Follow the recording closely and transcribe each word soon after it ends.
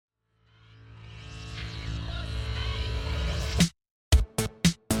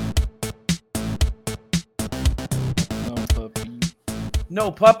no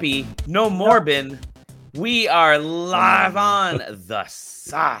puppy, no Morbin. We are live on the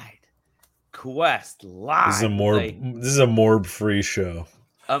SideQuest live. This is a Morb-free show.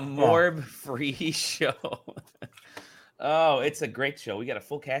 A Morb-free show. Oh, it's a great show. We got a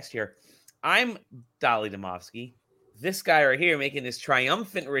full cast here. I'm Dolly Domovsky. This guy right here making his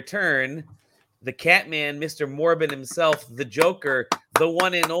triumphant return, the Catman, Mr. Morbin himself, the Joker, the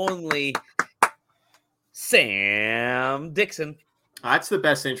one and only Sam Dixon. That's the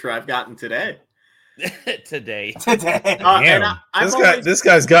best intro I've gotten today. Today. Damn. This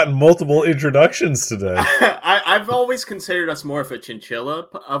guy's gotten multiple introductions today. I've always considered us more of a chinchilla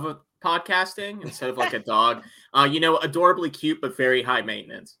of a podcasting instead of like a dog. Adorably cute, but very high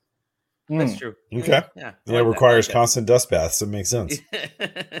maintenance. That's true. Okay. Yeah, it requires constant dust baths. It makes sense.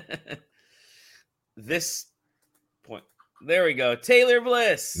 This point. There we go. Taylor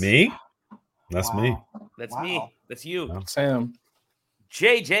Bliss. Me? That's me. That's me. That's you. No. Sam.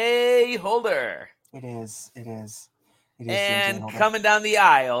 JJ Holder. It is. And coming down the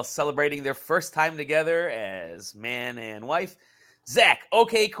aisle, celebrating their first time together as man and wife, Zach,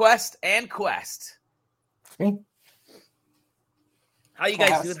 OK Quest, and Quest. Me. How you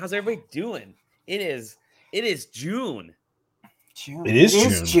guys doing? How's everybody doing? It is June. It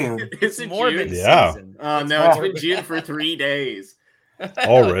is June. It's Morbin season. season. Oh no, it's been June for 3 days.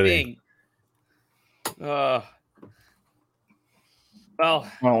 Already. Well, I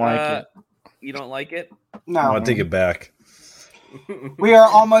don't like it. You don't like it? No, I want to take it back. we are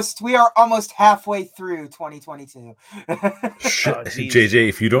almost halfway through 2022. JJ,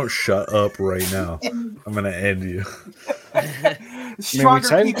 if you don't shut up right now, I'm gonna end you.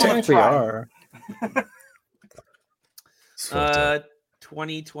 Stronger we people technically are.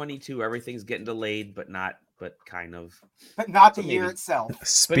 2022, everything's getting delayed, but kind of. But not the year itself.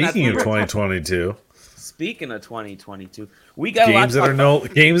 Speaking of 2022. Speaking of 2022, we got games that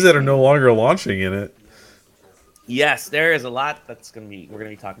are no longer launching in it. Yes, there is a lot we're gonna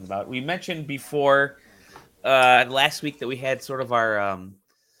be talking about. We mentioned before last week that we had sort of our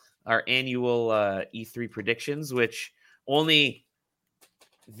annual E3 predictions, which only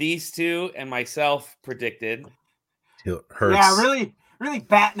these two and myself predicted. It hurts. Yeah, really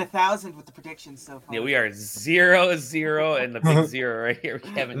batting 1,000 with the predictions so far. Yeah, we are 0-0 and the big zero right here. We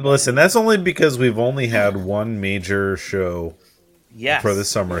haven't. Listen, that's only because we've only had one major show for the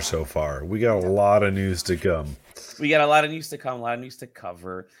summer so far. We got a lot of news to come. We got a lot of news to come, a lot of news to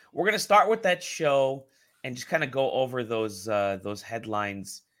cover. We're going to start with that show and just kind of go over those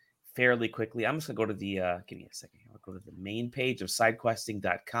headlines fairly quickly. I'm just going to go to the give me a second. I'll go to the main page of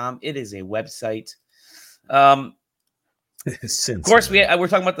sidequesting.com. It is a website. Of course, we're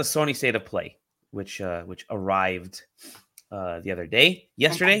talking about the Sony State of Play, which arrived the other day,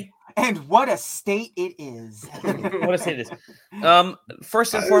 yesterday. And what a state it is! What a state it is.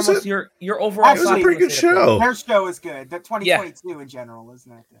 First and foremost, your overall. It was a pretty good show. Their show is good. The 2022 in general, isn't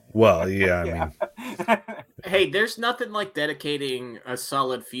it? Well, yeah, I mean. Hey, there's nothing like dedicating a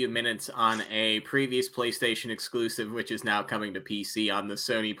solid few minutes on a previous PlayStation exclusive, which is now coming to PC on the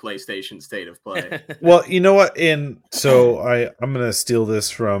Sony PlayStation State of Play. Well, you know what? And so I'm gonna steal this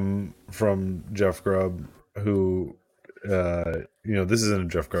from Jeff Grubb, who this isn't a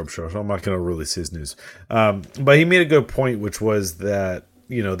Jeff Grubb show, so I'm not gonna release his news. But he made a good point, which was that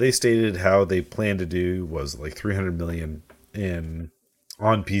they stated how they plan to do was like 300 million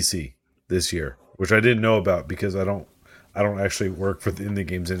on PC this year, which I didn't know about because I don't actually work in the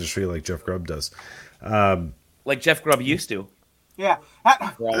games industry like Jeff Grubb does. Like Jeff Grubb used to. Yeah.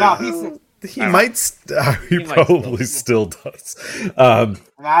 No, he probably still does.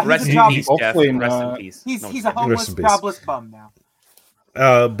 Rest in peace, Jeff. Hopefully Rest in peace. He's a homeless, jobless bum now.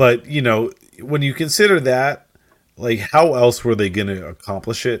 But when you consider that, like, how else were they going to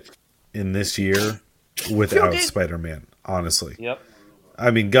accomplish it in this year without Spider-Man? Honestly, yep. I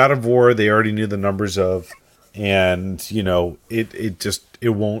mean, God of War, they already knew the numbers of, and it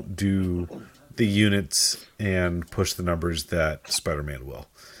won't do the units and push the numbers that Spider-Man will.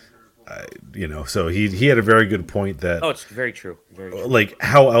 So he had a very good point that. Oh, it's very true. Very true. Like,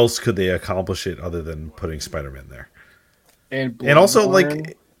 how else could they accomplish it other than putting Spider-Man there? And also,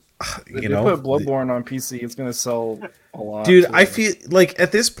 like, if you put Bloodborne on PC, it's gonna sell a lot. Dude, I feel like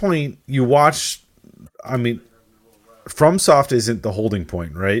at this point, you watch. I mean, FromSoft isn't the holding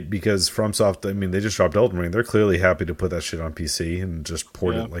point, right? Because FromSoft, I mean, they just dropped Elden Ring. They're clearly happy to put that shit on PC and just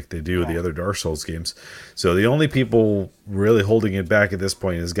port it like they do with the other Dark Souls games. So the only people really holding it back at this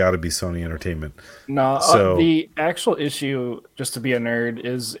point has got to be Sony Entertainment. No, the actual issue, just to be a nerd,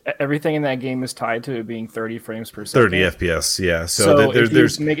 is everything in that game is tied to it being 30 frames per second. 30 FPS, yeah. So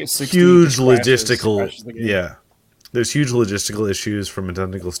there's make it 60, huge logistical, there's huge logistical issues from a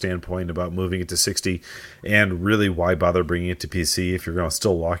technical standpoint about moving it to 60, and really why bother bringing it to PC if you're going to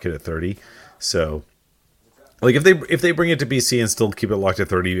still lock it at 30. So, like if they bring it to PC and still keep it locked at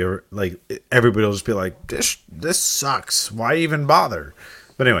 30, like everybody will just be like, this sucks. Why even bother?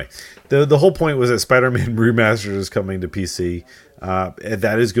 But anyway, the whole point was that Spider-Man Remastered is coming to PC. And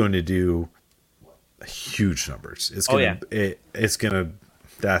that is going to do huge numbers. It's gonna,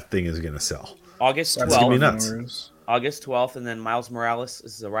 that thing is gonna sell. August 12th. It's gonna be nuts. August 12th, and then Miles Morales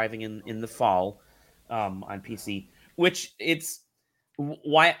is arriving in the fall on PC. Which it's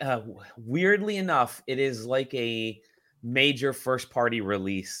weirdly enough, it is like a major first party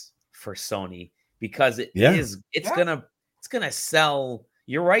release for Sony because it's gonna sell.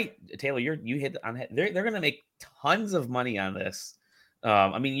 You're right, Taylor. You hit on it. They're gonna make tons of money on this.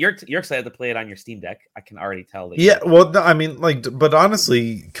 I mean, you're excited to play it on your Steam Deck. I can already tell that. Yeah, well, no, I mean, like, but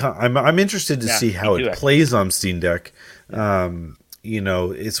honestly, I'm interested to see how it plays on Steam Deck. You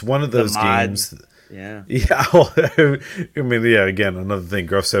know, it's one of those games. Yeah. Well, I mean, yeah. Again, another thing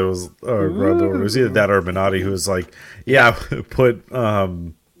Gruff said was, was either that or Minotti, who was like, "Yeah, put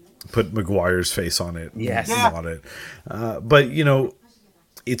McGuire's face on it." Yes, on it. But you know,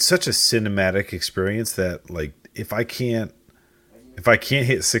 it's such a cinematic experience that, like, if I can't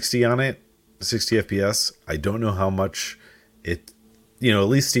hit 60 on it, 60 FPS, I don't know how much it, you know, at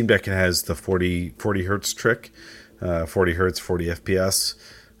least Steam Deck has the 40 hertz trick, 40 hertz, 40 FPS,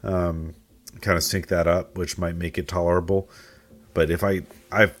 kind of sync that up, which might make it tolerable. But if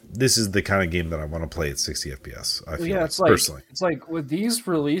this is the kind of game that I want to play at 60 FPS. I feel personally. It's like with these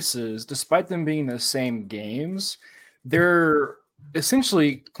releases, despite them being the same games, they're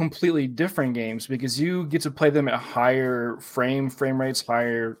essentially completely different games because you get to play them at higher frame rates,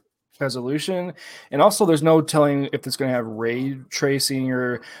 higher resolution, and also there's no telling if it's going to have ray tracing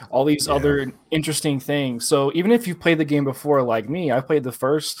or all these other interesting things. So even if you've played the game before, like me, I played the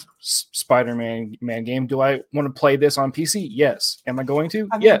first Spider-Man game. Do I want to play this on PC? Yes. Am I going to?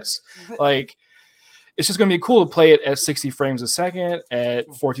 Yes. Like, it's just going to be cool to play it at 60 frames a second at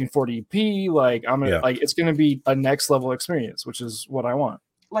 1440p. Like, it's going to be a next level experience, which is what I want.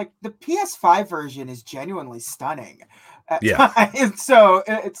 Like, the PS5 version is genuinely stunning. And so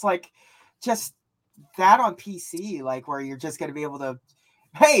it's like just that on PC, like where you're just going to be able to,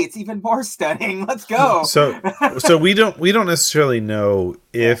 hey, it's even more stunning. Let's go. So we don't necessarily know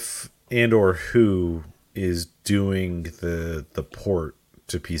if and or who is doing the port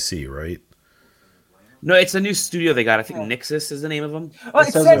to PC, right? No, it's a new studio they got. I think Nixis is the name of them. Well,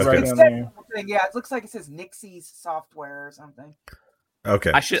 it says it looks like it says Nixie's software or something.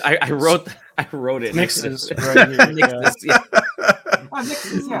 Okay. I wrote it. Nixis, right here. Nixis,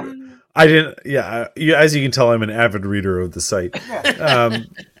 Nixis, I didn't. Yeah. As you can tell, I'm an avid reader of the site.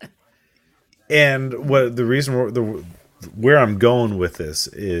 And what the reason where I'm going with this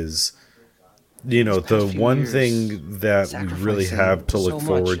is, you know, the one thing that we really have to look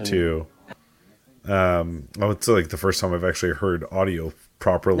forward to. It's like the first time I've actually heard audio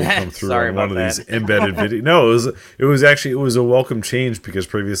properly come through on one of these embedded videos. No, it was a welcome change because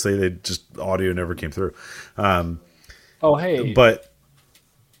previously audio never came through.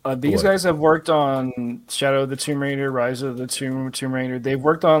 These guys have worked on Shadow of the Tomb Raider, Rise of the Tomb Raider. They've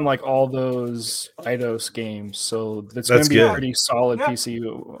worked on like all those Eidos games, so it's going to be a pretty solid PC.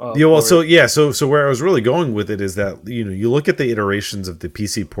 So where I was really going with it is that, you know, you look at the iterations of the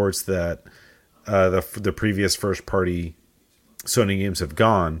PC ports that the previous first party Sony games have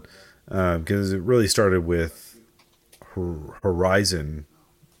gone, because it really started with Horizon,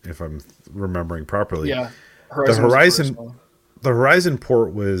 if I'm remembering properly. Yeah, the Horizon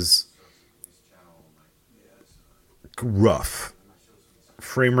port was rough.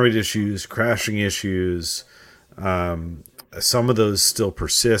 Frame rate issues, crashing issues. Some of those still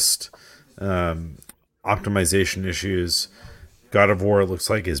persist. Optimization issues. God of War, it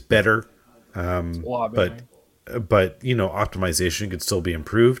looks like, is better. But you know, optimization could still be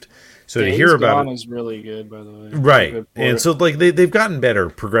improved. So Days to hear about Gone it is really good, by the way. Right. And so like they've gotten better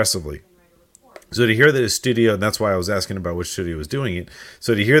progressively. So to hear that a studio, and that's why I was asking about which studio was doing it.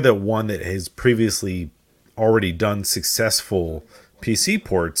 So to hear that one that has previously already done successful PC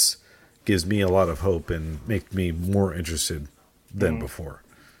ports gives me a lot of hope and makes me more interested than before.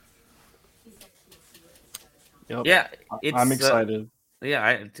 Yep. Yeah, I'm excited.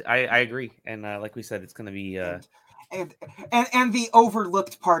 I agree, and like we said, it's going to be. And the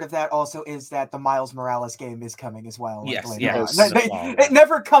overlooked part of that also is that the Miles Morales game is coming as well. Yes. It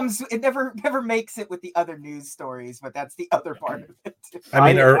never comes. It never makes it with the other news stories, but that's the other part of it.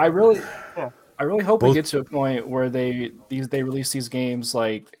 I really hope we get to a point where they release these games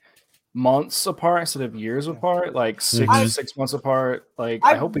like months apart instead of years apart, like Mhm. 6 months apart. Like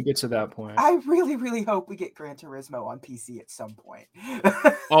I hope we get to that point. I really, really hope we get Gran Turismo on PC at some point.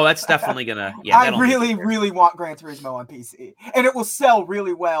 Oh, that's definitely gonna. Yeah, I that'll make it really, there. really want Gran Turismo on PC, and it will sell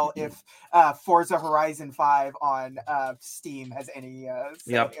really well if Forza Horizon 5 on Steam has any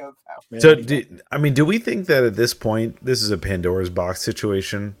say Yep. of how. So, do we think that at this point this is a Pandora's box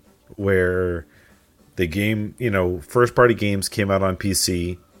situation where the game, first party games came out on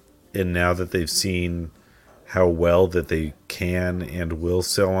PC, and now that they've seen how well that they can and will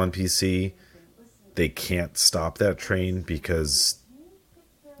sell on PC, they can't stop that train because,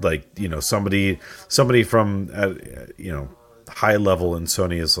 like, somebody from high level in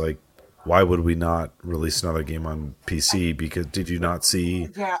Sony is like, why would we not release another game on PC? Because did you not see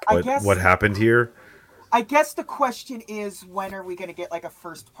what happened here? I guess the question is, when are we going to get like a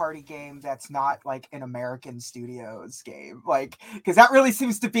first party game that's not like an American Studios game? Like, because that really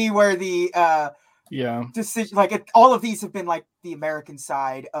seems to be where the decision, like all of these have been like the American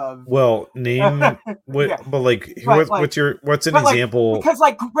side of. Well, name what, Yeah. but like, But, what's an but, like, example? Because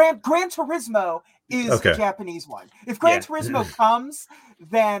like Gran Turismo is Okay. a Japanese one. If Gran Turismo comes,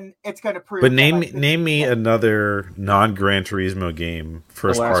 then it's going to prove. But that, name me another non Gran Turismo game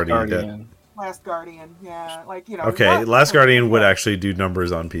first party Guardian. Last Guardian, yeah, like Okay, Last Guardian would actually do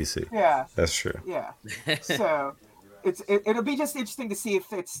numbers on PC. Yeah, that's true. Yeah, so it'll be just interesting to see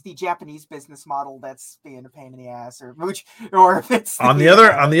if it's the Japanese business model that's being a pain in the ass, or if it's on the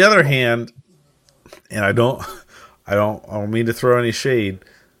other hand, and I don't mean to throw any shade,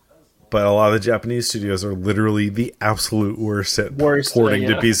 but a lot of the Japanese studios are literally the absolute worst at porting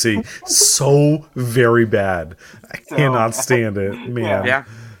to PC. So very bad. I cannot stand it, man. Yeah.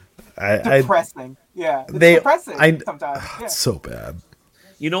 Depressing. It's depressing sometimes. It's so bad.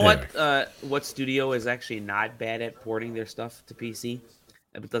 You know what studio is actually not bad at porting their stuff to PC,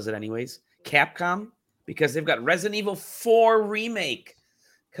 but does it anyways? Capcom, because they've got Resident Evil 4 remake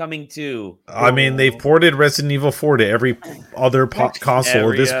coming to. I mean, they've ported Resident Evil 4 to every other console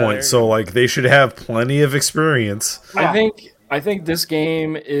at this point, so like they should have plenty of experience. I think this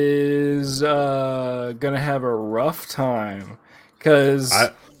game is gonna have a rough time because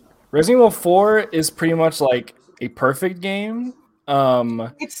Resident Evil 4 is pretty much like a perfect game.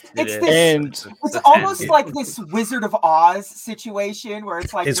 It's almost like this Wizard of Oz situation where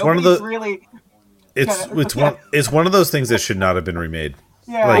it's like it's one of those things that should not have been remade.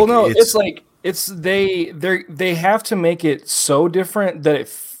 Yeah. Like, well, no, they have to make it so different that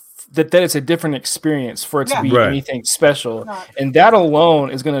it's a different experience for it to be anything special, and that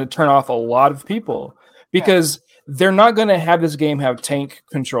alone is going to turn off a lot of people because they're not going to have this game have tank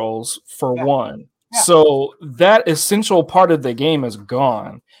controls for one. Yeah. So that essential part of the game is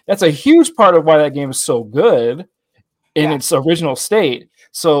gone. That's a huge part of why that game is so good in its original state.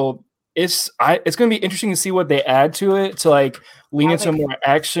 So it's going to be interesting to see what they add to it to like lean into a more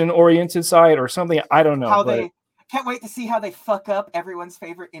action-oriented side or something. I don't know. Can't wait to see how they fuck up everyone's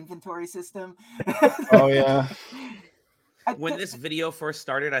favorite inventory system. Oh yeah. When this video first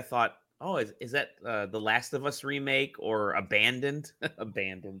started, I thought, oh, is that the Last of Us remake or Abandoned?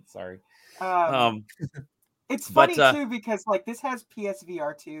 Abandoned, sorry. It's funny too because like this has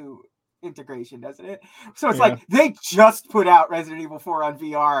PSVR 2 integration, doesn't it? So it's like they just put out Resident Evil 4 on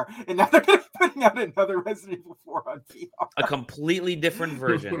VR, and now they're putting out another Resident Evil 4 on VR. A completely different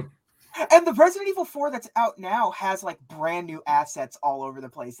version. And the Resident Evil 4 that's out now has like brand new assets all over the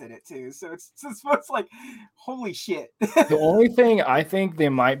place in it too. So it's like, holy shit. The only thing I think they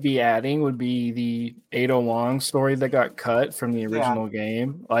might be adding would be the Ada Wong story that got cut from the original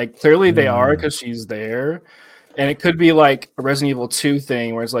game. Like clearly they are because she's there. And it could be like a Resident Evil 2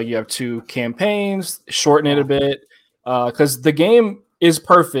 thing where it's like you have 2 campaigns, shorten it a bit. Because the game is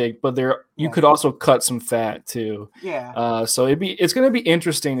perfect, but you could also cut some fat too. Yeah. So it's going to be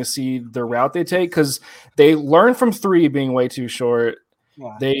interesting to see the route they take because they learned from 3 being way too short.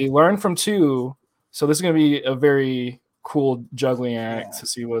 Yeah. They learned from 2, so this is going to be a very cool juggling act to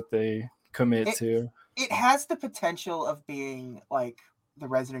see what they commit to. It has the potential of being like the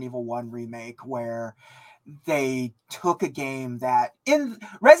Resident Evil 1 remake where they took a game that in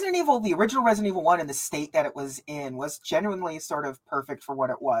Resident Evil, the original Resident Evil 1 in the state that it was in was genuinely sort of perfect for what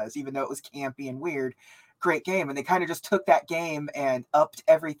it was, even though it was campy and weird. Great game. And they kind of just took that game and upped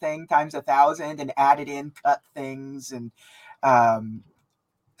everything times 1,000 and added in cut things and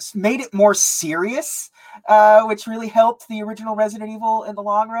made it more serious, which really helped the original Resident Evil in the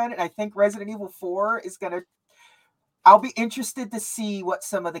long run. And I think Resident Evil 4 is going to I'll be interested to see what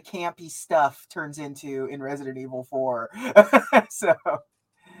some of the campy stuff turns into in Resident Evil 4.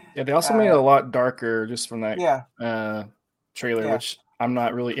 They also made it a lot darker just from that trailer, which I'm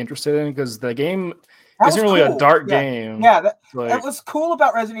not really interested in because the game That isn't was really cool. a dark Yeah. game. Yeah, that Like, was cool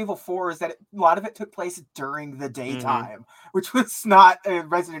about Resident Evil 4 is that a lot of it took place during the daytime, which was not a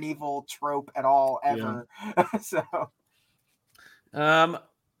Resident Evil trope at all ever. So,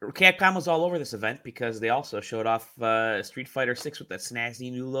 Capcom was all over this event because they also showed off Street Fighter 6 with that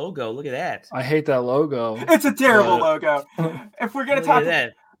snazzy new logo. Look at that. I hate that logo. it's a terrible logo. If we're gonna Look talk at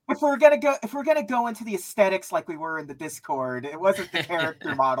that. if we're gonna go into the aesthetics like we were in the Discord, it wasn't the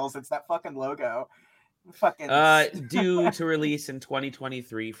character models, it's that fucking logo. Fucking due to release in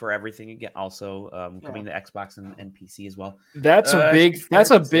 2023 for everything again, also coming to Xbox and PC as well. That's a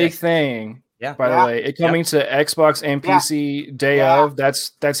big thing. Yeah. By the way, it coming to Xbox and PC day of, that's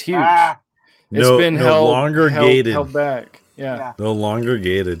huge. It's been held back. Yeah. No longer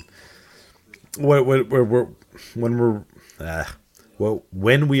gated. When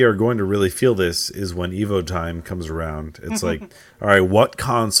we are going to really feel this is when Evo time comes around. It's like, all right, what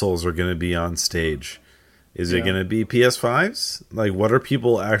consoles are going to be on stage? Is it going to be PS5s? Like, what are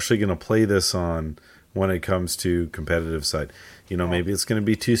people actually going to play this on when it comes to competitive side? You know, maybe it's going to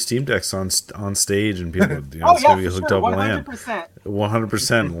be 2 Steam Decks on stage, and people, it's going to be hooked up LAN.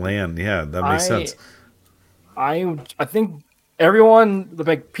 100% LAN. Yeah, that makes sense. I think everyone,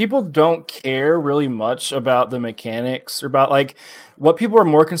 like, people don't care really much about the mechanics or about like what people are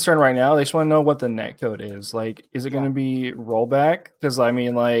more concerned right now. They just want to know what the netcode is. Like, is it going to be rollback? Because I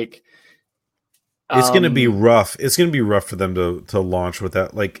mean, like, it's going to be rough. It's going to be rough for them to launch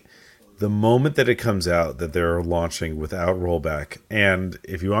without, like, the moment that it comes out that they're launching without rollback. And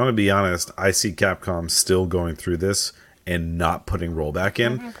if you want to be honest, I see Capcom still going through this and not putting rollback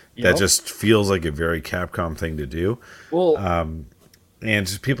in. That just feels like a very Capcom thing to do. Well,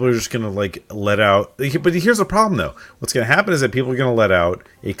 and people are just going to like let out. But here's the problem, though. What's going to happen is that people are going to let out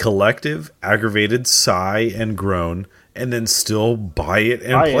a collective, aggravated sigh and groan, and then still buy it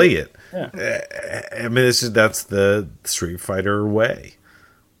and play it. Yeah. I mean, that's the Street Fighter way.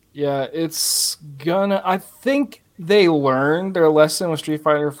 Yeah, it's gonna. I think they learned their lesson with Street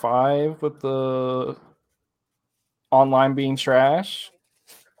Fighter V with the online being trash.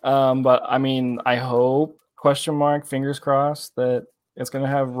 But I mean, I hope fingers crossed that it's gonna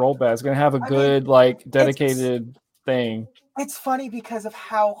have rollback. It's gonna have a good, dedicated thing. It's funny because of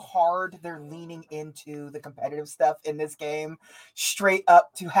how hard they're leaning into the competitive stuff in this game, straight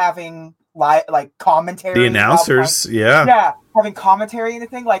up to having like commentary. The announcers, having commentary and the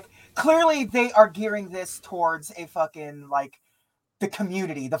thing. Like, clearly they are gearing this towards a fucking like the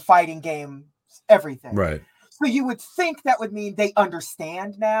community, the fighting game, everything. Right. So you would think that would mean they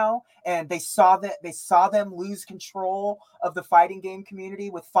understand now, and they saw them lose control of the fighting game community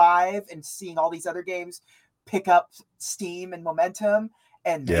with 5, and seeing all these other games pick up steam and momentum,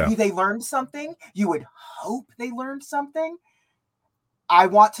 and maybe they learned something. You would hope they learned something. I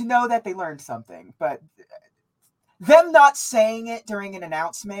want to know that they learned something, but them not saying it during an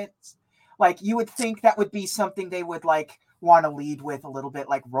announcement, like, you would think that would be something they would like want to lead with a little bit,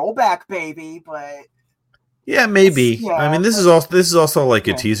 like rollback, baby. But yeah, maybe. I mean, this is also like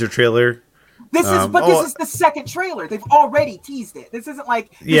a teaser trailer. This is the second trailer. They've already teased it. This isn't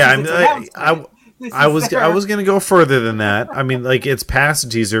like I was going to go further than that. I mean, like, it's past a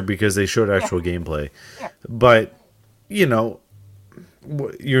teaser because they showed actual gameplay. Yeah. But, you know,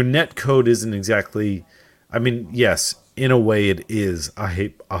 your net code isn't exactly... I mean, yes, in a way it is a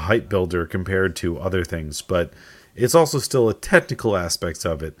hype builder compared to other things, but it's also still a technical aspect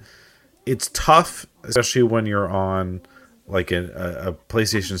of it. It's tough, especially when you're on like a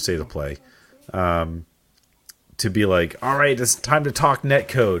PlayStation State of Play, to be like, all right, it's time to talk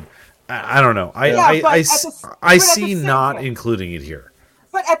netcode. I don't know. I see not including it here.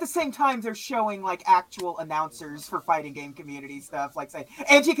 But at the same time, they're showing like actual announcers for fighting game community stuff, like saying,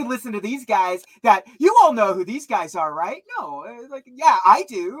 and you can listen to these guys that you all know who these guys are, right? No, like, yeah, I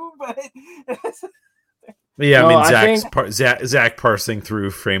do, but yeah, I mean, Zach parsing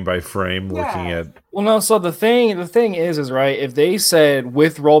through frame by frame, looking at. Well, no. So the thing is right. If they said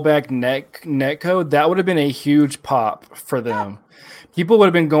with rollback netcode, that would have been a huge pop for them. Yeah. People would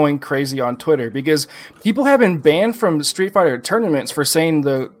have been going crazy on Twitter because people have been banned from Street Fighter tournaments for saying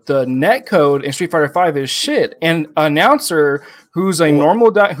the netcode in Street Fighter V is shit. And an announcer who's a normal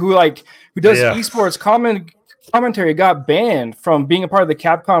who does esports commentary got banned from being a part of the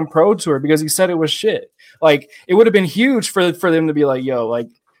Capcom Pro Tour because he said it was shit. Like, it would have been huge for them to be like, yo, like,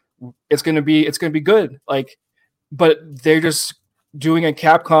 it's gonna be good. Like, but they're just doing a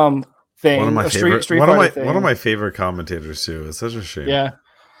Capcom thing. One of my favorite commentators too. It's such a shame. Yeah.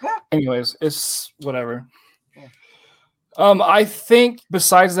 Anyways, it's whatever. I think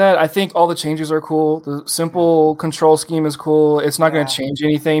besides that, I think all the changes are cool. The simple control scheme is cool. It's not going to change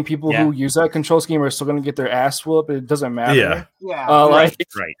anything. People who use that control scheme are still going to get their ass whooped. It doesn't matter. Yeah.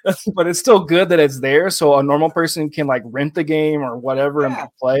 But it's still good that it's there, so a normal person can like rent the game or whatever and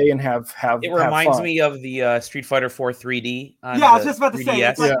play and have. It reminds me of the Street Fighter 4 3D. I was just about to say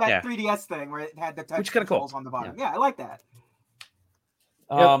it's like that 3DS thing where it had the touch controls on the bottom. Yeah, I like that.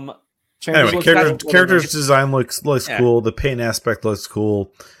 Anyway, characters design looks cool. The paint aspect looks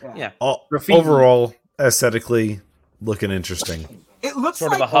cool. Yeah. Overall, aesthetically, looking interesting. It looks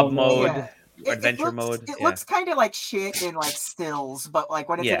sort of a hub mode, adventure mode. It looks kind of like shit in like stills, but like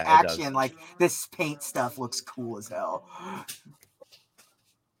when it's in action, like this paint stuff looks cool as hell.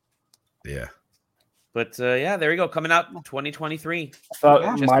 Yeah. But there you go. Coming out 2023. I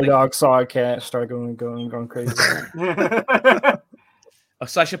thought my dog saw a cat start going crazy.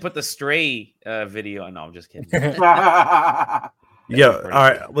 So I should put the Stray video. No, I'm just kidding. All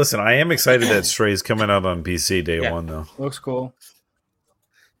right. Listen, I am excited that Stray's coming out on PC day one, though. Looks cool.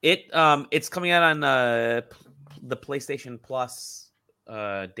 It's coming out on the PlayStation Plus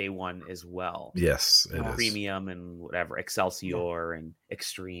day one as well. Yes, it is. Premium and whatever, Excelsior and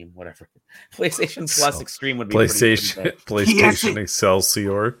Extreme, whatever. PlayStation Plus Extreme would be PlayStation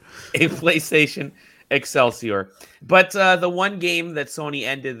Excelsior. A PlayStation Excelsior. But the one game that Sony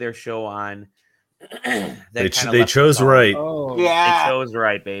ended their show on, they chose right. Oh, yeah, they chose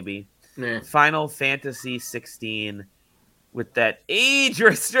right, baby. Final Fantasy 16 with that age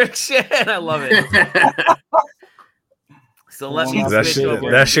restriction. I love it. So let me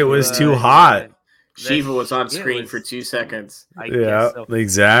that shit was too hot. Shiva was on screen for 2 seconds.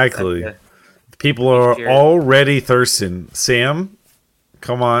 Exactly. People are already thirsting. Sam,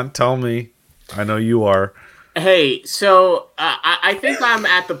 come on, tell me. I know you are. Hey, so I think I'm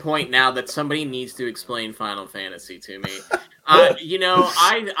at the point now that somebody needs to explain Final Fantasy to me.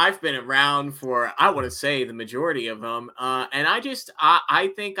 I've been around for, I want to say, the majority of them, and I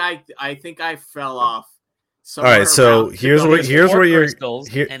think I fell off. All right, so here's what you're gonna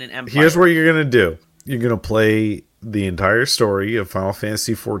do. You're gonna play the entire story of Final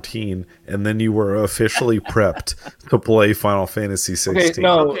Fantasy 14, and then you were officially prepped to play Final Fantasy 16.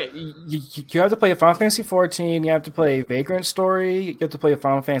 You have to play Final Fantasy 14. You have to play Vagrant Story. You have to play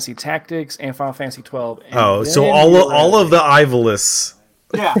Final Fantasy Tactics and Final Fantasy 12. So all of the Ivolus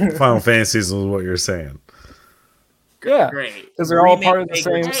Final Fantasies is what you're saying. Yeah, great. Because they're all part of the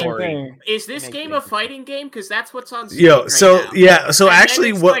same thing. Is this game a fighting game? Because that's what's on screen right now. So and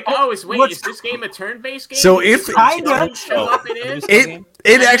actually, what? Is this game a turn-based game? So if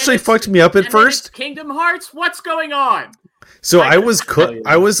it actually fucked me up at first. Kingdom Hearts, what's going on? So I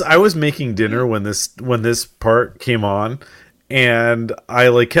was making dinner when this part came on, and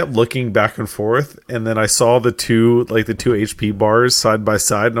I kept looking back and forth, and then I saw the two HP bars side by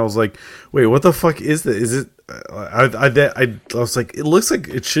side, and I was like, wait, what the fuck is this? Is it? I was like, it looks like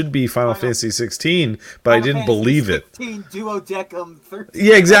it should be Final Fantasy 16, but I didn't believe it. 16 duodecim 13.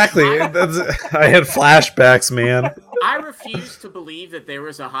 Yeah, exactly. I had flashbacks, man. I refuse to believe that there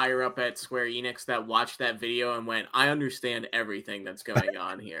was a higher up at Square Enix that watched that video and went, I understand everything that's going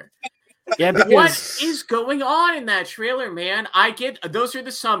on here. Yeah, because... What is going on in that trailer, man? I get those are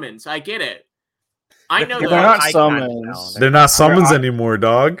the summons. I get it. I know they're not summons. They're not summons anymore,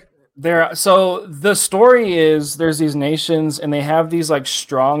 dog. So the story is there's these nations and they have these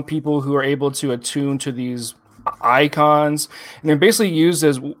strong people who are able to attune to these icons, and they're basically used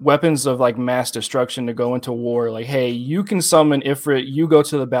as weapons of mass destruction to go into war. Hey, you can summon Ifrit, you go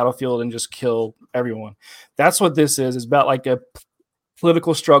to the battlefield and just kill everyone. That's what this is. It's about a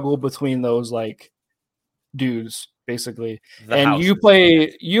political struggle between those dudes, basically. You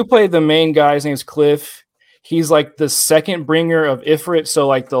play the main guy. His name's Cliff. He's the second bringer of Ifrit. So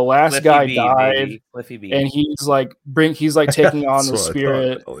the last Cliffy guy B, died, and he's taking on the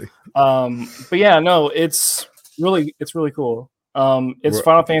spirit. But yeah, no, it's really cool. It's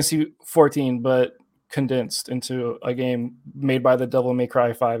Final Fantasy 14, but condensed into a game made by the Devil May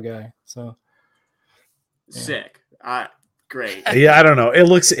Cry 5 guy. So sick. Great. Yeah, I don't know.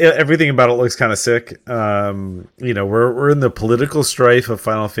 Everything about it looks kind of sick. We're in the political strife of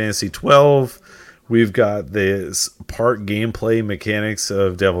Final Fantasy 12. We've got this part gameplay mechanics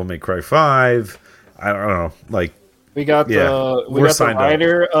of Devil May Cry 5. I don't know. We got the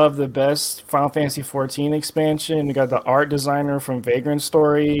writer of the best Final Fantasy 14 expansion. We got the art designer from Vagrant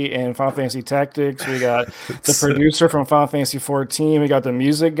Story and Final Fantasy Tactics. We got the producer from Final Fantasy 14. We got the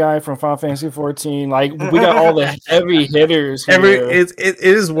music guy from Final Fantasy 14. We got all the heavy hitters here. It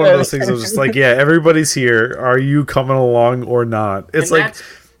is one of those things. I was just everybody's here. Are you coming along or not? It's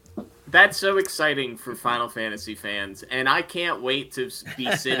That's so exciting for Final Fantasy fans, and I can't wait to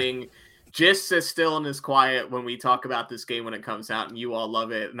be sitting just as still and as quiet when we talk about this game when it comes out, and you all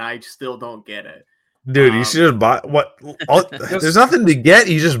love it, and I still don't get it. Dude, you should just buy what? There's nothing to get.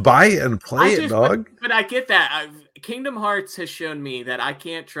 You just buy it and play it, dog. But I get that. Kingdom Hearts has shown me that I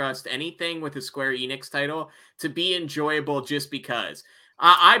can't trust anything with a Square Enix title to be enjoyable just because.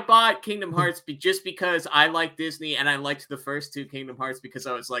 I bought Kingdom Hearts just because I like Disney and I liked the first two Kingdom Hearts because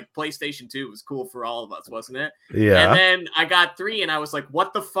I was like, PlayStation 2 was cool for all of us, wasn't it? Yeah. And then I got 3 and I was like,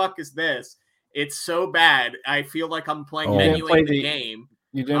 what the fuck is this? It's so bad. I feel like I'm playing emulating the game.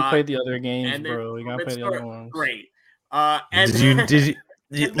 You didn't play the other games, bro. You gotta play the other ones. Great. Did you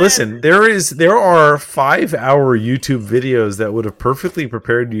listen? There are 5-hour YouTube videos that would have perfectly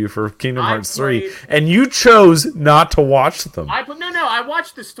prepared you for Kingdom Hearts 3, and you chose not to watch them. I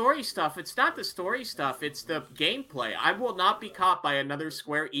watched the story stuff. It's not the story stuff. It's the gameplay. I will not be caught by another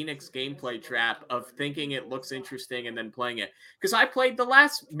Square Enix gameplay trap of thinking it looks interesting and then playing it. Because I played the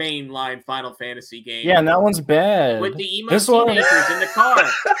last mainline Final Fantasy game. Yeah, and that one's bad. With the emo teenagers in the car.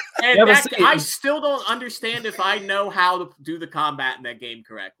 And I still don't understand if I know how to do the combat in that game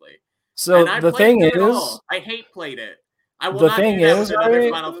correctly. So the thing is, I hate played it. I will not do that with another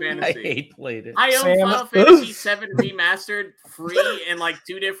Final Fantasy. I hate played it. I own Final Fantasy 7 Remastered free in like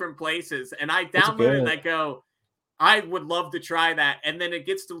 2 different places, and I download it and I go, I would love to try that, and then it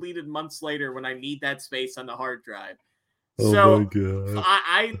gets deleted months later when I need that space on the hard drive. Oh my God.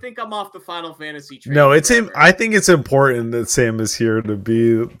 I think I'm off the Final Fantasy train. No, I think it's important that Sam is here to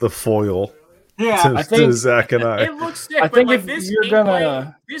be the foil. Yeah, I think Zach and I. It looks sick, but like this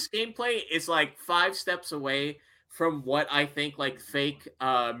gameplay is like 5 steps away from what I think like fake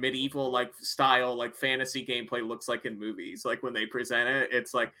medieval like style like fantasy gameplay looks like in movies. Like when they present it,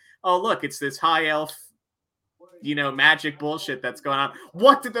 it's like, oh look, it's this high elf, magic bullshit that's going on.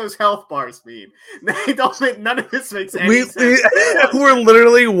 What do those health bars mean? They don't. None of this makes any sense. We're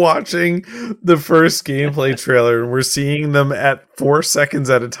literally watching the first gameplay trailer, and we're seeing them at 4 seconds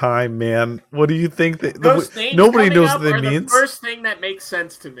at a time. Man, what do you think? Nobody knows what that means. The first thing that makes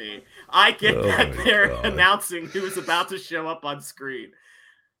sense to me. I get that they're announcing who's about to show up on screen.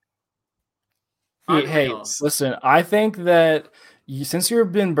 Hey, listen. I think that since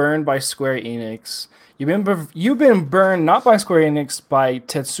you've been burned by Square Enix. You've been burned not by Square Enix, by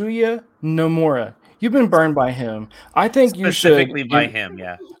Tetsuya Nomura. You've been burned by him. I think you should specifically by him.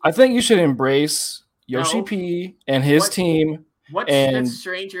 Yeah. I think you should embrace Yoshi P and his team. What's that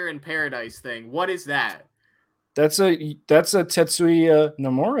Stranger in Paradise thing? What is that? That's a Tetsuya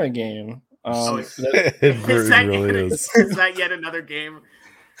Nomura game. It really is. Is that yet another game?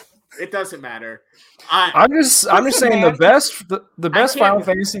 It doesn't matter. I'm just saying the best Final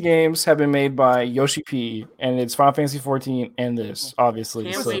Fantasy games have been made by Yoshi P, and it's Final Fantasy 14 and this, obviously.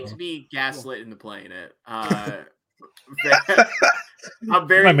 Can't wait to be gaslit into playing it. I'm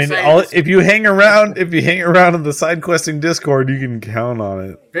very excited. If you hang around in the SideQuesting Discord, you can count on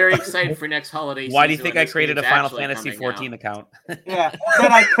it. Very excited for next holiday season. Why do you think I created a Final Fantasy 14 account? Yeah,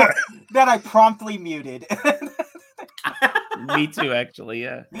 that I promptly muted. Me too, actually.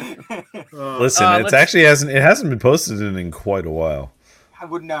 Yeah. Listen, it hasn't been posted in quite a while. I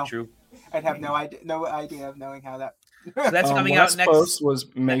wouldn't know. True. I'd have no idea of knowing how that. So that's coming out next. Post was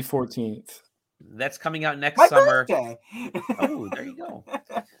May 14th. That's coming out next My summer. birthday. Oh, there you go.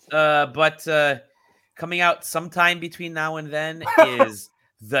 But coming out sometime between now and then is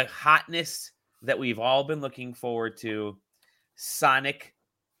the hotness that we've all been looking forward to: Sonic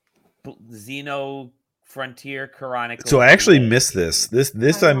Xeno Frontier Chronicles. So I actually missed this.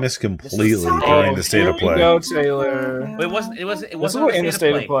 This I missed completely during the state of play. Go, Taylor. It wasn't in the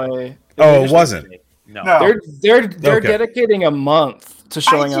state of play. Oh, it wasn't. No. They're dedicating a month to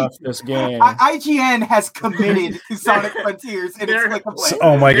showing off this game. IGN has committed to Sonic Frontiers and it's like a play.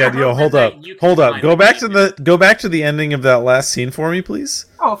 Oh my God, yo, hold up. Go back to the ending of that last scene for me, please.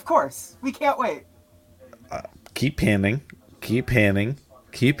 Oh, of course. We can't wait. Keep panning.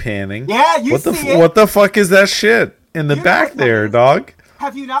 Yeah, you see it. What the fuck is that shit in the back there, dog?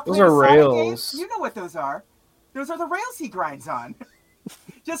 Have you not played those are rails? Game? You know what those are. Those are the rails he grinds on.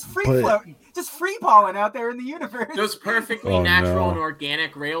 Just floating, just free balling out there in the universe. Those perfectly natural and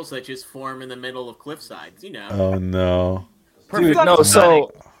organic rails that just form in the middle of cliff sides, Oh no. Dude, no,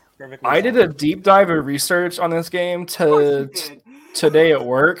 so I did a deep dive of research on this game today at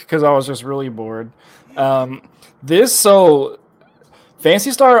work because I was just really bored. Phantasy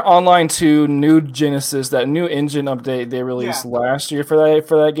Star Online 2 New Genesis, that new engine update they released last year for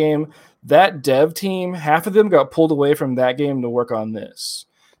that game, that dev team, half of them got pulled away from that game to work on this.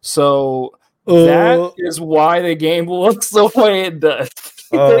 So that is why the game looks the way it does.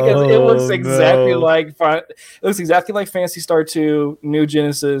 It looks exactly no. like Phantasy Star 2, New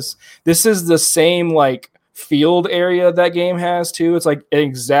Genesis. This is the same like field area that game has too. It's like an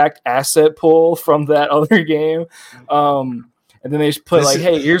exact asset pull from that other game. And then they just put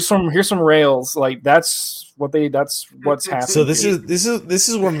hey, here's some rails. Like that's what's happening. So this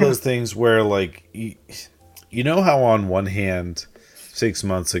is one of those things where like you know how on one hand 6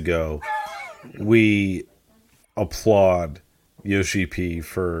 months ago we applaud Yoshi P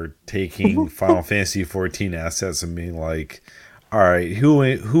for taking Final Fantasy 14 assets and being like, all right,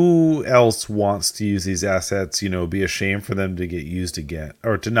 who else wants to use these assets? You know, be a shame for them to get used again,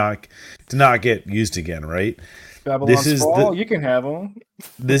 or to not get used again, right? Babylon's Fall, you can have them.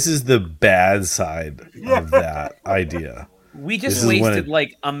 This is the bad side of that idea. We just wasted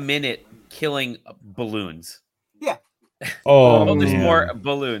like a minute killing balloons. Yeah. Oh, there's more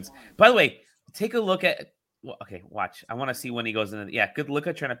balloons. By the way, take a look at. Well, okay, watch. I want to see when he goes into. Good luck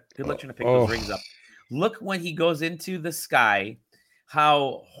trying to pick those rings up. Look when he goes into the sky.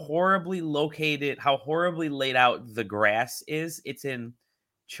 How horribly laid out the grass is. It's in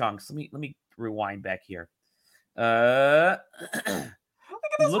chunks. Let me rewind back here. Look at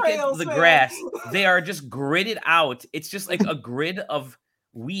the grass. They are just gridded out. It's just like a grid of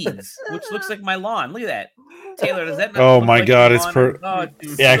weeds, which looks like my lawn. Look at that. Taylor, does that not oh look my like god, it's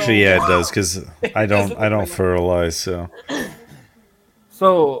actually it does, because I don't fertilize, so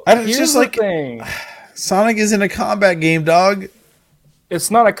it's just like thing. Sonic isn't a combat game, dog.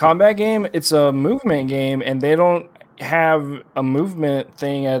 It's not a combat game, it's a movement game, and they don't have a movement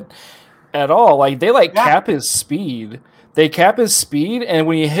thing at all. Like they cap his speed. They cap his speed, and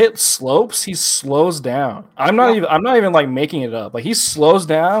when he hits slopes, he slows down. I'm not even like making it up. Like he slows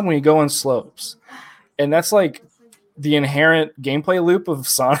down when you go on slopes. And that's like the inherent gameplay loop of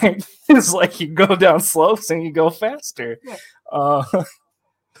Sonic is like you go down slopes and you go faster. Yeah.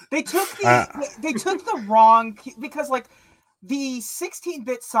 They took the wrong, because like the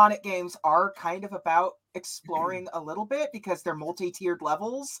 16-bit Sonic games are kind of about exploring a little bit because they're multi-tiered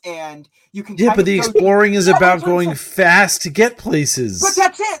levels and you can but the exploring is about going fast to get places. But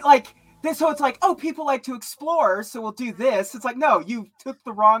that's it. Like so it's like, oh, people like to explore, so we'll do this. It's like, no, you took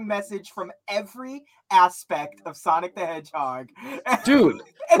the wrong message from every aspect of Sonic the Hedgehog. Dude,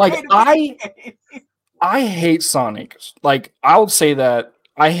 like I hate Sonic. Like I'll say that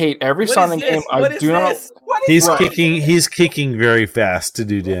I hate every Sonic game. He's kicking very fast to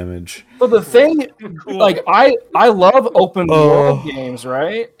do damage. But the thing, like I love open world games,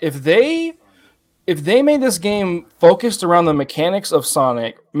 right? If they made this game focused around the mechanics of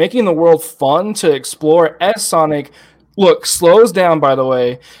Sonic, making the world fun to explore as Sonic, slows down, by the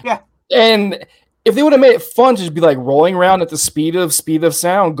way. Yeah. And if they would have made it fun to just be like rolling around at the speed of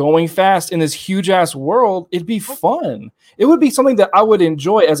sound, going fast in this huge ass world, it'd be fun. It would be something that I would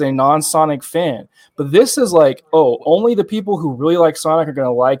enjoy as a non-Sonic fan. But this is like, only the people who really like Sonic are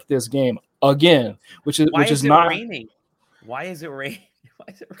gonna like this game again, which is not raining. Why is it raining?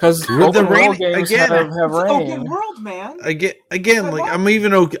 Because the rain games again, have rain. Open world, man. Again,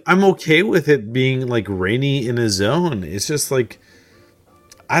 like I'm okay with it being like rainy in a zone. It's just like,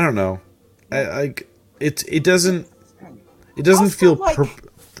 I don't know, it doesn't feel.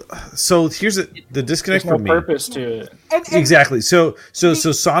 So here's the disconnect There's for me. Purpose to it. Exactly. So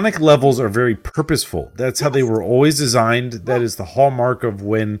Sonic levels are very purposeful. That's how they were always designed. That is the hallmark of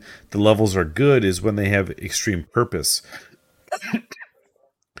when the levels are good, is when they have extreme purpose.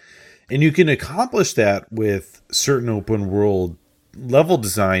 And you can accomplish that with certain open world level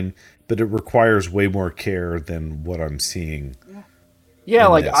design, but it requires way more care than what I'm seeing. Yeah,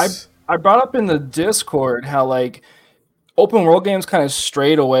 like I brought up in the Discord how like open world games kind of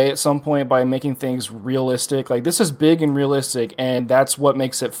strayed away at some point by making things realistic. Like this is big and realistic, and that's what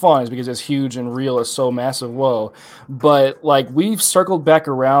makes it fun, is because it's huge and real. It's so massive. Whoa. But like we've circled back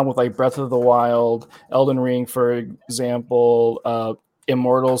around with like Breath of the Wild, Elden Ring, for example,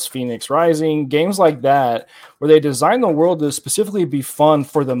 Immortals, Phoenix Rising, games like that, where they design the world to specifically be fun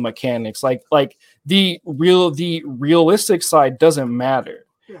for the mechanics. Like the realistic side doesn't matter.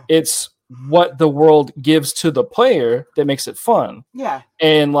 Yeah. It's what the world gives to the player that makes it fun. Yeah.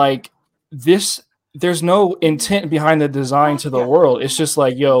 And like this, there's no intent behind the design to the world. It's just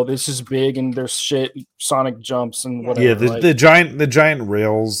like, this is big and there's shit, Sonic jumps and whatever. Yeah, the giant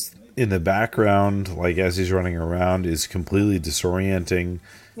rails in the background, like as he's running around, is completely disorienting.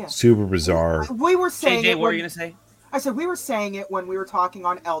 Yeah. Super bizarre. We were saying JJ, what were you gonna say? I said we were saying it when we were talking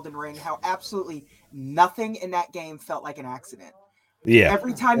on Elden Ring, how absolutely nothing in that game felt like an accident. Yeah.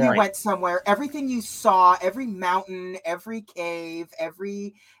 Every time you went somewhere, everything you saw, every mountain, every cave,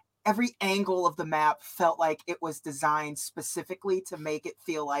 every every angle of the map felt like it was designed specifically to make it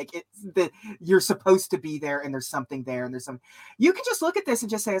feel like you're supposed to be there and there's something there and there's some. You can just look at this and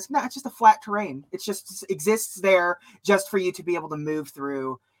just say it's just a flat terrain. It just exists there just for you to be able to move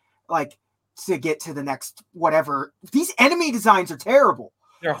through, like to get to the next whatever. These enemy designs are terrible.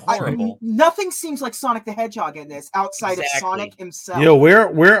 They're horrible. Nothing seems like Sonic the Hedgehog in this outside of Sonic himself.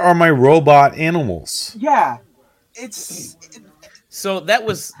 Where are my robot animals? Yeah, So that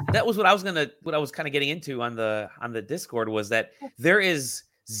was what I was kind of getting into on the Discord, was that there is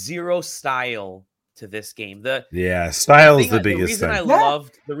zero style to this game. Style is the biggest thing.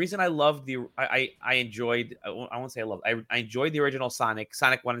 The reason I loved I enjoyed, I won't say I loved, I enjoyed the original Sonic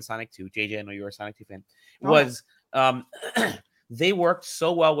 1 and Sonic 2. JJ, I know you're a Sonic 2 fan. Was they worked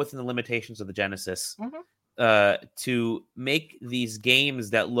so well within the limitations of the Genesis. To make these games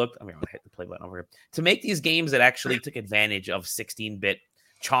that looked, I'm going to hit the play button over here, to make these games that actually took advantage of 16-bit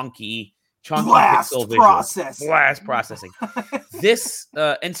chunky blast processing. This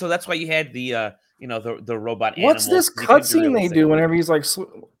and so that's why you had the robot. What's this cutscene they do whenever he's like,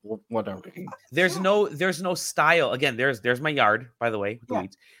 whatever? There's no style. Again, there's my yard, by the way, with the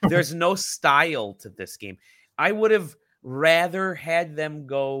weeds. There's no style to this game. I would have rather had them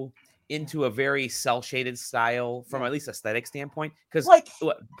go into a very cell shaded style from at least aesthetic standpoint, because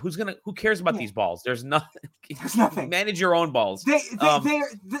who cares about these balls? There's nothing. Manage your own balls.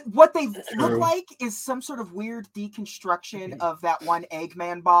 What they look like is some sort of weird deconstruction of that one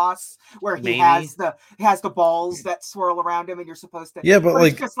Eggman boss where he has the balls that swirl around him and you're supposed to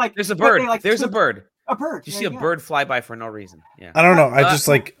but there's a bird. There's a bird. A bird. You see a bird fly by for no reason. Yeah. I don't know. I just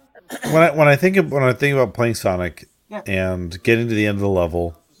like when I think about playing Sonic and getting to the end of the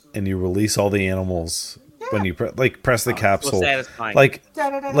level, and you release all the animals when you press the capsule,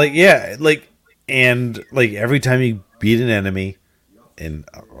 and every time you beat an enemy, and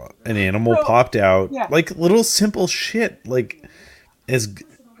an animal popped out, little simple shit,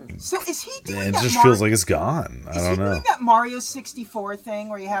 So is he doing it that just feels like it's gone. I don't know. Doing that Mario 64 thing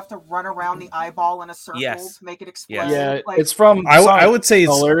where you have to run around the eyeball in a circle to make it explode? Yeah, it's from I would say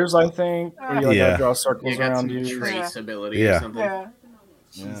Colors, I think. Where you draw circles around you. Traceability or something. Yeah.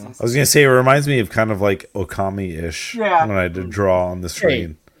 I was gonna say it reminds me of kind of like Okami-ish when I did draw on the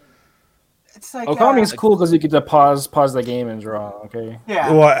screen. It's like Okami's cool because you get to pause the game and draw. Okay.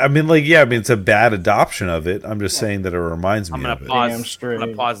 Yeah. Well, I mean, it's a bad adoption of it. I'm just saying that it reminds me of it. I'm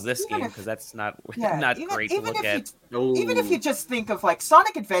gonna pause this game because that's not great to look at. Even if you just think of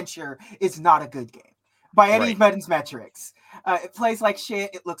Sonic Adventure is not a good game by anybody's metrics. It plays like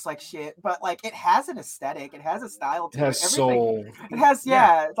shit. It looks like shit, but it has an aesthetic. It has a style to it. It has soul. It has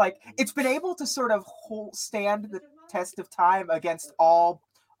it's been able to sort of stand the test of time against all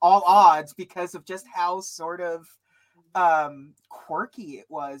odds because of just how sort of quirky it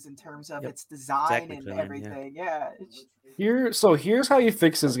was in terms of its design and everything. Here's how you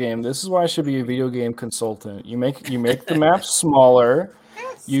fix this game. This is why I should be a video game consultant. You make the map smaller.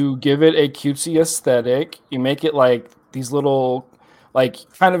 You give it a cutesy aesthetic. You make it these little,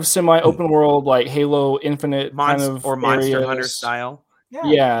 kind of semi-open world, Halo Infinite kind of or Monster Hunter style.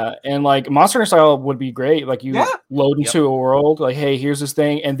 Yeah, and Monster Hunter style would be great. You load into a world, hey, here's this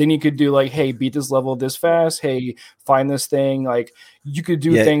thing, and then you could do hey, beat this level this fast. Hey, find this thing. You could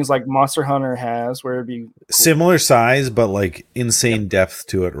do things like Monster Hunter has, where it'd be cool. Similar size, but insane depth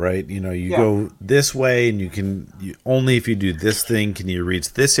to it, right? You go this way, and only if you do this thing can you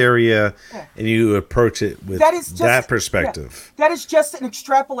reach this area, and you approach it with that perspective. That is just an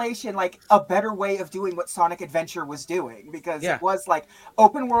extrapolation, a better way of doing what Sonic Adventure was doing, because it was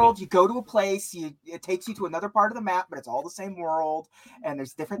open world. You go to a place, it takes you to another part of the map, but it's all the same world, and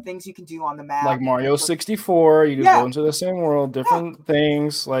there's different things you can do on the map. Like Mario 64, you just go into the same world, different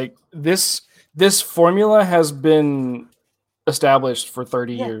things. This formula has been established for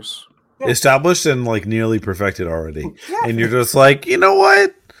 30 years. Established and nearly perfected already. And you're just you know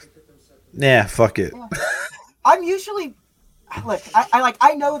what? Nah, fuck it. I'm usually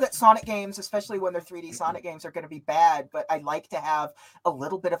I know that Sonic games, especially when they're 3D Sonic games, are going to be bad, but I like to have a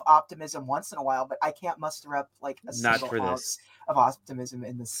little bit of optimism once in a while, but I can't muster up a single ounce of optimism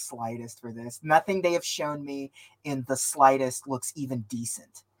in the slightest for this. Nothing they have shown me in the slightest looks even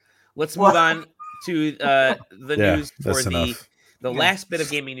decent. Let's move on to the news for the last bit of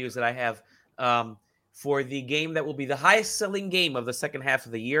gaming news that I have for the game that will be the highest selling game of the second half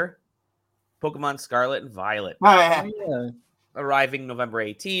of the year, Pokemon Scarlet and Violet. Arriving November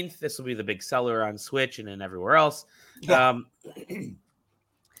 18th. This will be the big seller on Switch and then everywhere else. Release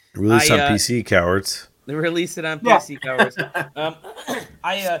on PC, cowards. They released it on PC covers.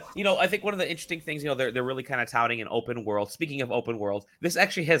 I think one of the interesting things, they're really kind of touting an open world. Speaking of open world, this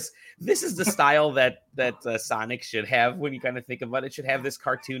is the style that Sonic should have when you kind of think about it. It should have this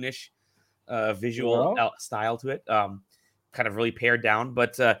cartoonish visual style to it, kind of really pared down.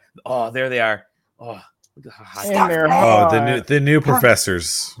 But there they are. Oh, the new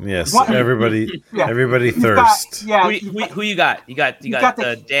professors. Yes, everybody thirst. Who you got? You got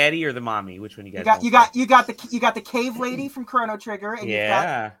the daddy or the mommy? Which one you got? You got the cave lady from Chrono Trigger, and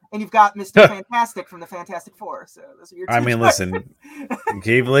you've got Mr. Fantastic from the Fantastic Four. So those are your two listen,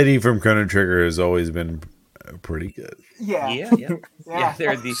 cave lady from Chrono Trigger has always been pretty good. Yeah.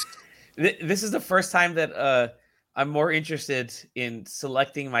 This is the first time that I'm more interested in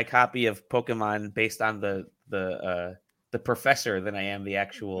selecting my copy of Pokemon based on the professor than I am the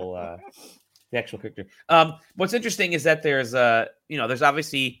actual character. What's interesting is that there's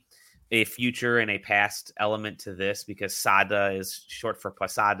obviously a future and a past element to this because Sada is short for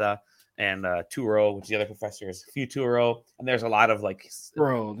Posada, and Turo, which is the other professor, is Futuro, and there's a lot of this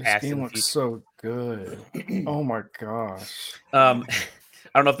game looks so good. Oh my gosh.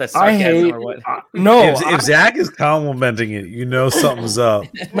 I don't know if that's sarcasm or what. If Zach is complimenting it, something's up.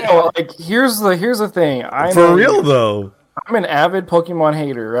 No, here's the thing. Real though. I'm an avid Pokemon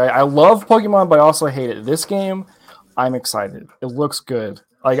hater, right? I love Pokemon, but I also hate it. This game, I'm excited. It looks good.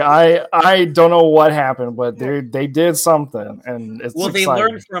 I don't know what happened, but they did something, and it's they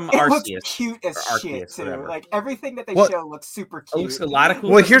learned from Arceus. It looks cute as shit too. Whatever. Everything that they show looks super cute. It looks a lot of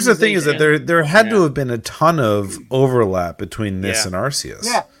cool. Well, here's the thing: is that there had to have been a ton of overlap between this and Arceus.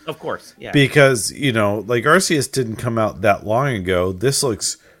 Yeah, of course. Yeah, because Arceus didn't come out that long ago. This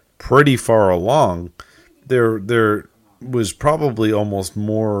looks pretty far along. There was probably almost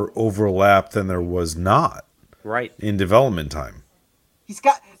more overlap than there was not. Right in development time.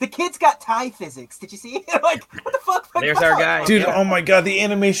 The kid's got tie physics. Did you see? What the fuck? There's our guy. Dude, oh my god, the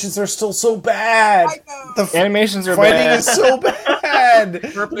animations are still so bad. I know. The animations are fighting bad. is so bad.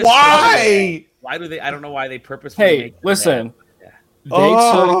 Why? Why do they? I don't know why they purposefully make listen.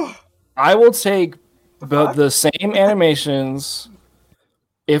 Bad. I will take the same animations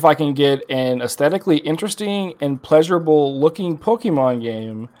if I can get an aesthetically interesting and pleasurable looking Pokemon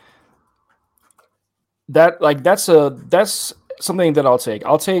game. That's something that I'll take.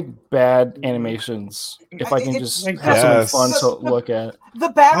 I'll take bad animations if I can just have something fun to look at. The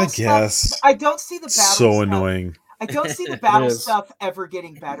battle stuff, I don't see the battle so stuff. Annoying. I don't see the battle stuff ever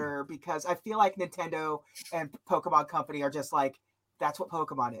getting better because I feel like Nintendo and Pokemon Company are just that's what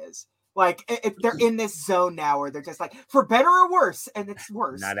Pokemon is. They're in this zone now where they're just for better or worse, and it's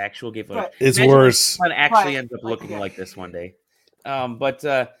worse. Not actual game. It's worse. One actually ends up looking like this one day.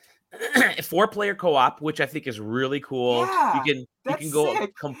 But 4-player co-op, which I think is really cool. Yeah, you can go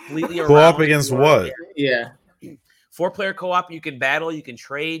completely around. Co-op against what? Yeah. 4-player co-op, you can battle, you can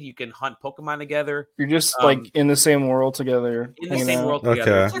trade, you can hunt Pokemon together. You're just in the same world together. In the same world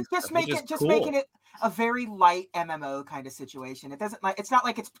together. Making it a very light MMO kind of situation. It doesn't it's not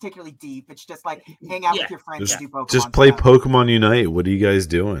like it's particularly deep. It's just hang out with your friends and do Pokemon. Just play Pokemon Unite. What are you guys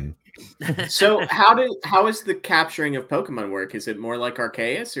doing? So how is the capturing of Pokemon work? Is it more like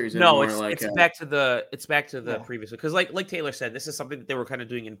Arceus, or is it more it's back to the previous one? Because like Taylor said, this is something that they were kind of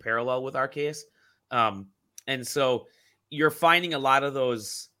doing in parallel with Arceus. And so you're finding a lot of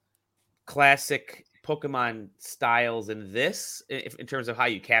those classic Pokemon styles in this, in terms of how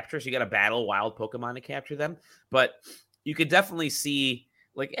you capture. So you got to battle wild Pokemon to capture them, but you could definitely see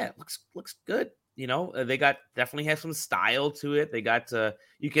it looks good. They definitely have some style to it. They got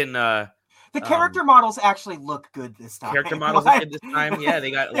you can the character models actually look good this time. Character models look good this time. Yeah, they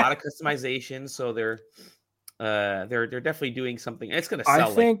got a lot of customization, so they're definitely doing something. It's going to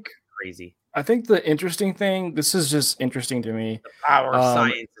sell crazy. I think the interesting thing, this is just interesting to me. The power of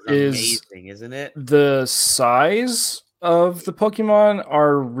science is amazing, isn't it? The size of the Pokemon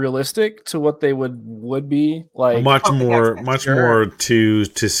are realistic to what they would be much more to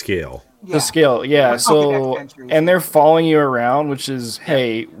scale. The scale, yeah. So, and they're following you around, which is,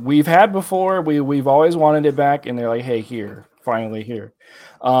 hey, we've had before. We've always wanted it back, and they're like, hey, here, finally here.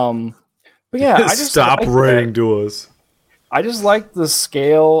 But yeah, I just stop writing to us. I just like the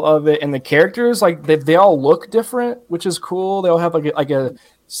scale of it, and the characters they all look different, which is cool. They all have like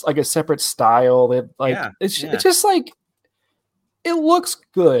a separate style. They it's just it looks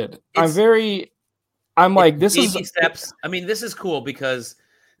good. I'm like this is steps. I mean, this is cool because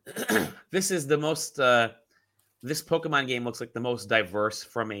this is the most. This Pokemon game looks like the most diverse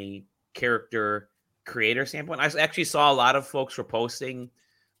from a character creator standpoint. I actually saw a lot of folks were posting.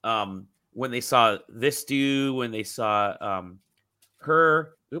 When they saw this dude, when they saw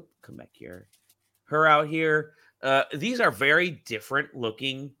her her out here. These are very different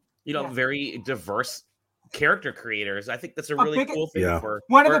looking, very diverse character creators. I think that's a really cool thing for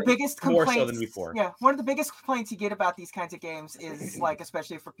one of the biggest more complaints. So than before. Yeah, one of the biggest complaints you get about these kinds of games is like,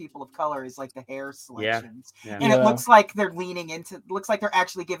 especially for people of color, is like the hair selections. Yeah. And it looks like they're leaning into. Looks like they're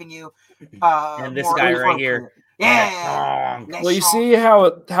actually giving you. And this guy right here. Yeah. Well, you see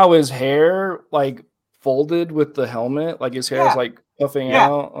how his hair like folded with the helmet, like his hair is like puffing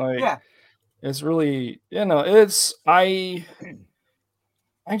out. Like, it's really,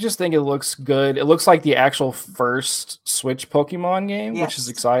 I just think it looks good. It looks like the actual first Switch Pokemon game, which is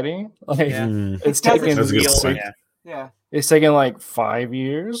exciting. Like, it's taken it's taken like 5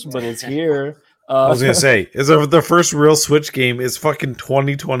 years, but it's here. I was gonna say, the first real Switch game is fucking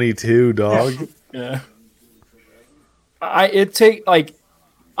 2022, dog. Yeah.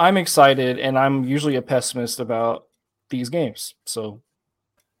 I'm excited, and I'm usually a pessimist about these games. So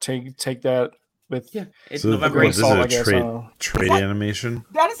take that with It's so November. This is a trade animation.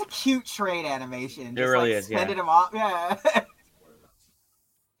 That is a cute trade animation. It really is. Sending them off.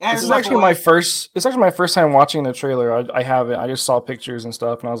 This is actually my first. It's actually my first time watching the trailer. I haven't. I just saw pictures and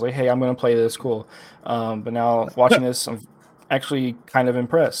stuff, and I was like, "Hey, I'm going to play this. Cool." But now watching this, I'm actually kind of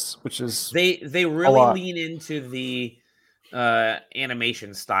impressed. Which is they really lean into the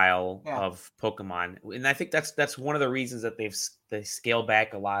animation style of Pokemon, and I think that's one of the reasons that they scale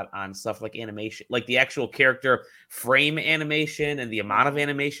back a lot on stuff like animation, like the actual character frame animation and the amount of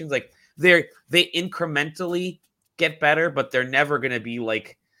animations. Like they incrementally get better, but they're never going to be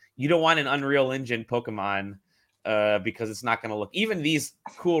like, you don't want an Unreal Engine Pokemon because it's not going to look, even these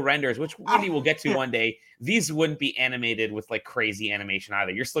cool renders, which maybe we'll get to one day, these wouldn't be animated with like crazy animation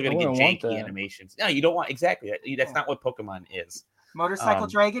either. You're still going to get janky animations. No, you don't want exactly. That's not what Pokemon is. Motorcycle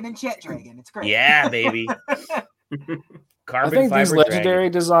Dragon and Jet Dragon. It's great. Yeah, baby. I think these legendary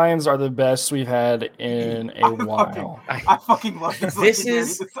designs are the best we've had in a while. I fucking love these legendary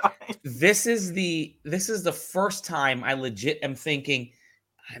designs. This is the first time I legit am thinking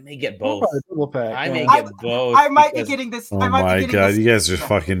I may get both. I might be getting this. Oh my god, you guys are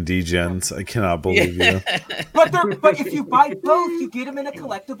fucking degens. I cannot believe you. But if you buy both, you get them in a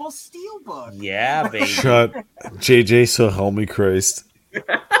collectible steelbook. Yeah, baby. Shut, JJ. So help me Christ. But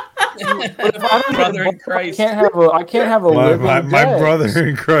if I don't brother in Christ, I can't have a my brother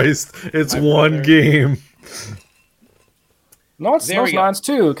in Christ. It's one game. No, it's it's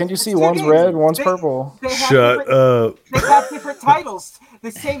two. Can you see one's red, one's purple? Shut up. They have different titles.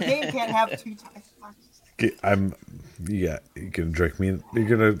 The same game can't have two titles. You're gonna drink me. You're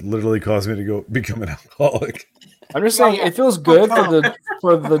gonna literally cause me to go become an alcoholic. I'm just saying, it feels good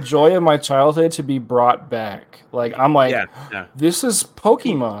for the joy of my childhood to be brought back. Like I'm like, this is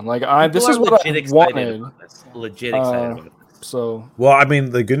Pokemon. Like this is what I wanted. Legit excited about it. So well, I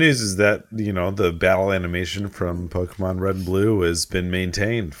mean, the good news is that the battle animation from Pokemon Red and Blue has been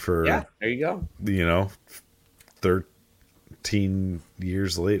maintained for there you go. 13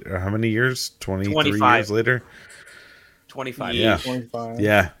 years later. How many years? 23 years later. 25. Yeah, 25.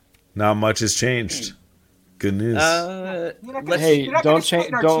 Yeah. Not much has changed. Good news. Don't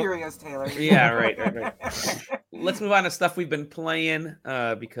change. Don't. Cheerios, Taylor. Yeah, right. Let's move on to stuff we've been playing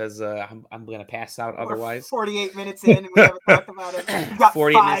because I'm gonna pass out otherwise. 48 minutes in, and we haven't talked about it. We've got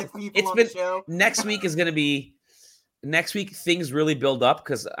 5 people on the show. Next week is gonna be. Next week things really build up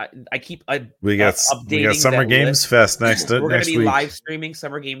because I keep we got Summer Games Fest next. We're next gonna be week. live streaming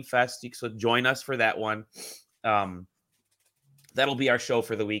Summer Game Fest, so join us for that one. That'll be our show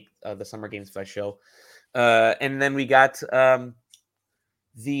for the week, the Summer Games Fest show. And then we got the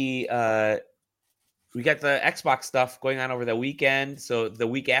Xbox stuff going on over the weekend. So the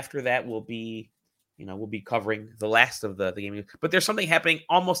week after that we'll be covering the last of the gaming. But there's something happening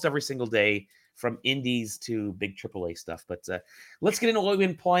almost every single day, from indies to big AAA stuff. But let's get into what we've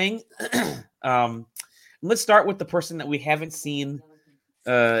been playing. Let's start with the person that we haven't seen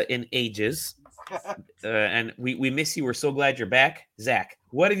in ages. And we miss you. We're so glad you're back. Zach,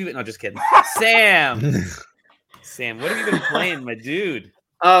 what have you been? No, just kidding. Sam, what have you been playing, my dude?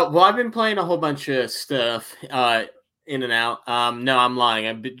 Well, I've been playing a whole bunch of stuff in and out. No, I'm lying.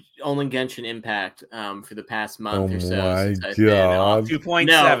 I've been only Genshin Impact for the past month or so. Oh my god,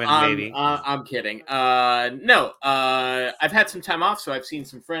 2.7 maybe. I'm kidding. No, I've had some time off, so I've seen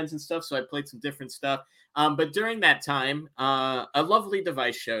some friends and stuff. So I played some different stuff. But during that time, a lovely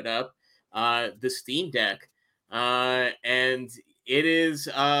device showed up. The Steam Deck, and it is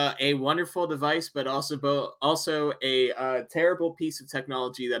a wonderful device, but also a terrible piece of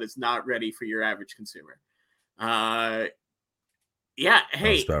technology that is not ready for your average consumer. Hey,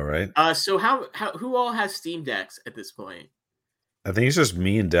 that's about right. So how who all has Steam Decks at this point? I think it's just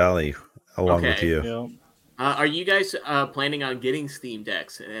me and Dally. along with you. Yeah. Are you guys planning on getting Steam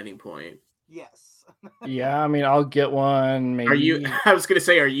Decks at any point? Yes. Yeah, I mean, I'll get one. Maybe. Are you? I was gonna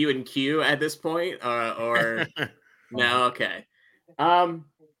say, are you in queue at this point, or no? Okay.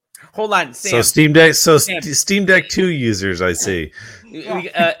 Hold on, Sam. So Steam Deck, Sam. Steam Deck 2 users, I see.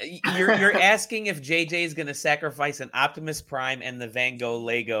 You're asking if JJ is going to sacrifice an Optimus Prime and the Van Gogh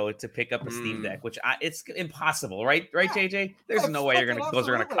Lego to pick up a Steam Deck, which it's impossible, right? Right, JJ? There's no way those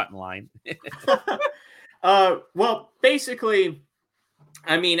are going to cut in line. Well, basically,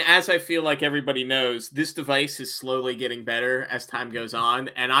 I mean, as I feel like everybody knows, this device is slowly getting better as time goes on,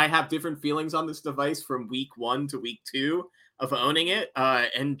 and I have different feelings on this device from week 1 to week 2 of owning it.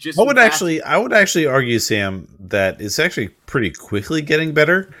 And just I would actually argue, Sam, that it's actually pretty quickly getting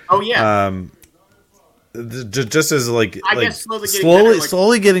better. Oh yeah. Just as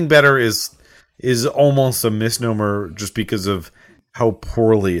slowly getting better is almost a misnomer, just because of how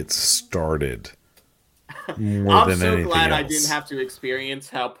poorly it started. I'm so glad I didn't have to experience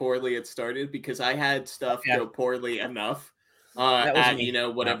how poorly it started, because I had stuff go poorly enough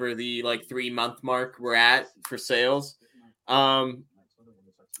at whatever the 3-month mark we're at for sales. Even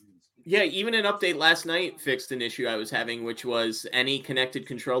an update last night fixed an issue I was having, which was any connected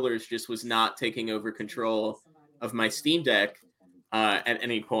controllers just was not taking over control of my Steam Deck at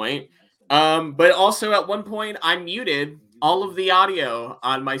any point. But also at one point I muted all of the audio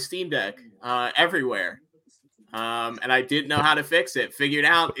on my Steam Deck everywhere. And I didn't know how to fix it. Figured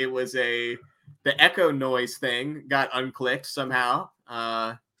out it was the echo noise thing got unclicked somehow.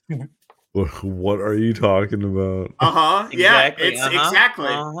 What are you talking about? Exactly. Exactly.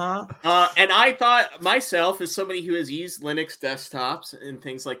 And I thought myself, as somebody who has used Linux desktops and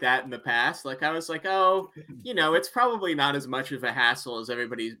things like that in the past, I was like, it's probably not as much of a hassle as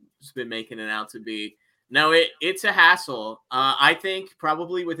everybody's been making it out to be. No, it's a hassle. I think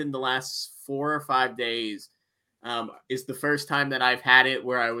probably within the last 4 or 5 days is the first time that I've had it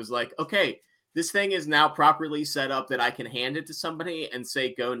where I was like, okay, this thing is now properly set up that I can hand it to somebody and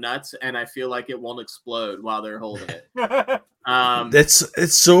say, go nuts. And I feel like it won't explode while they're holding it.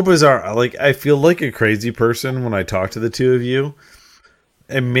 It's so bizarre. I feel like a crazy person when I talk to the two of you.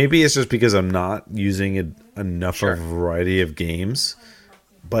 And maybe it's just because I'm not using enough of a variety of games,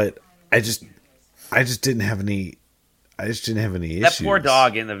 but I just didn't have any issues. That poor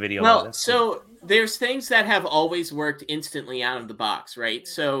dog in the video. Well, so there's things that have always worked instantly out of the box, right?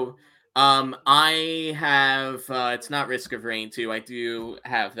 So I have it's not Risk of Rain 2. I do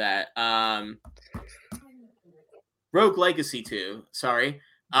have that. Rogue Legacy 2, sorry.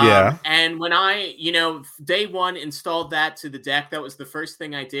 And when I, day one installed that to the deck, that was the first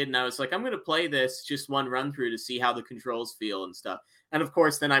thing I did. And I was like, I'm going to play this just one run through to see how the controls feel and stuff. And of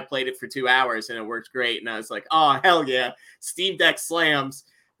course, then I played it for 2 hours and it worked great. And I was like, oh, hell yeah. Steam Deck slams.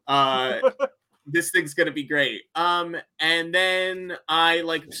 This thing's going to be great. And then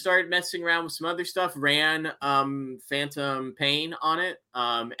I started messing around with some other stuff, ran Phantom Pain on it.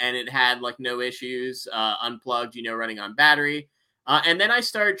 And it had no issues, unplugged, running on battery. And then I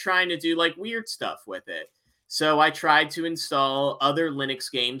started trying to do weird stuff with it. So I tried to install other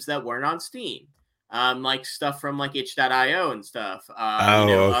Linux games that weren't on Steam. Stuff from itch.io and stuff.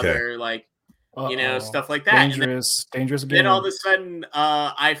 Other stuff like that. Dangerous game. Then all of a sudden,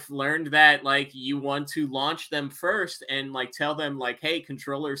 I've learned that you want to launch them first and tell them hey,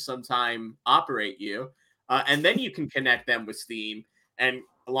 controllers sometime operate you, and then you can connect them with Steam and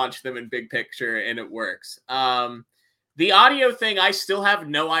launch them in big picture, and it works. The audio thing, I still have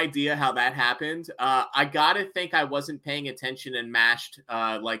no idea how that happened. I gotta think I wasn't paying attention and mashed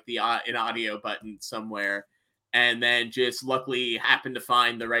an audio button somewhere, and then just luckily happened to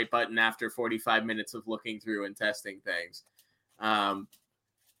find the right button after 45 minutes of looking through and testing things. But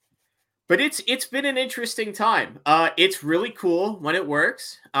it's been an interesting time. It's really cool when it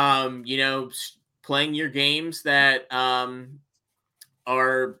works. Playing your games that are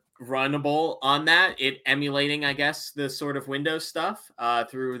runnable on that, emulating, I guess, the sort of Windows stuff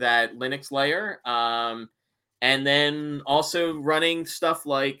through that Linux layer. And then also running stuff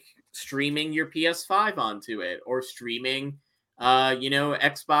like streaming your PS5 onto it, or streaming,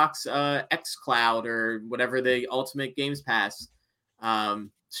 Xbox xCloud, or whatever the Ultimate Games Pass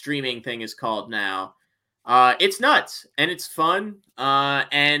streaming thing is called now. It's nuts and it's fun.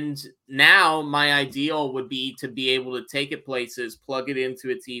 And now my ideal would be to be able to take it places, plug it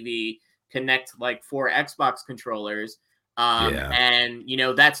into a TV, connect 4 Xbox controllers. And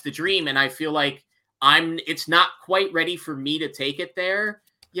that's the dream. And I feel like it's not quite ready for me to take it there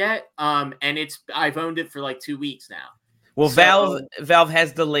yet. And I've owned it for 2 weeks now. Well, Valve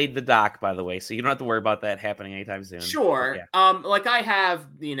has delayed the dock, by the way, so you don't have to worry about that happening anytime soon. Sure. Yeah. Like I have,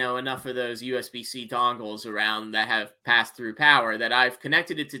 enough of those USB-C dongles around that have passed through power that I've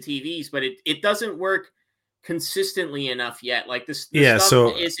connected it to TVs, but it doesn't work consistently enough yet. Like this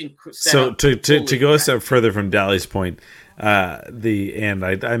stuff isn't set up to go a step further from Dally's point, and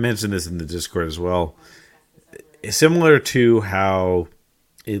I mentioned this in the Discord as well. Similar to how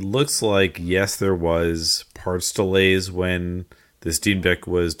it looks like, yes, there was parts delays when the Steam Deck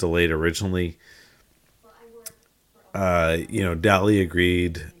was delayed originally. Dally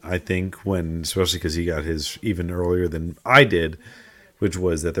agreed, I think, especially because he got his even earlier than I did, which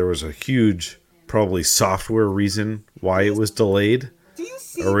was that there was a huge, probably software reason why it was delayed. Do you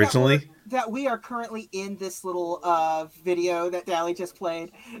see originally? That we are currently in this little video that Dally just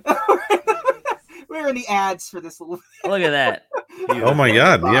played? We're in the ads for this little. Look at that. Oh my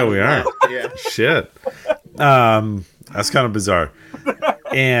God. Yeah, we are. Yeah. Shit. That's kind of bizarre.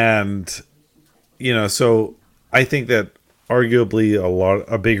 And, so I think that arguably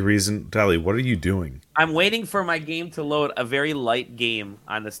a big reason. Dally, what are you doing? I'm waiting for my game to load, a very light game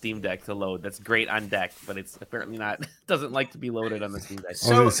on the Steam Deck to load. That's great on deck, but it's apparently not, doesn't like to be loaded on the Steam Deck.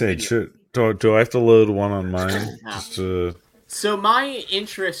 I was going to say, do I have to load one on mine? So my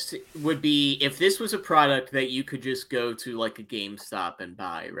interest would be if this was a product that you could just go to like a GameStop and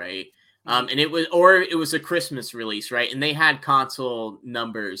buy, right? And it was a Christmas release, right? And they had console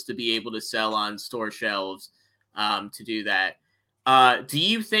numbers to be able to sell on store shelves to do that. Do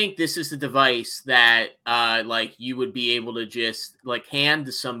you think this is the device that like you would be able to just like hand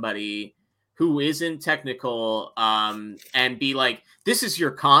to somebody who isn't technical and be like, this is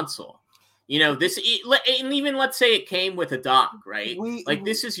your console? And even let's say it came with a dock, right?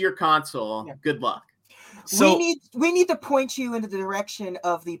 This is your console. Yeah. Good luck. So we need to point you in the direction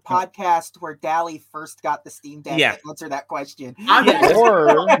of the podcast where Dally first got the Steam Deck to answer that question.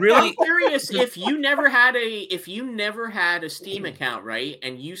 I'm really curious if you never had a Steam account, right?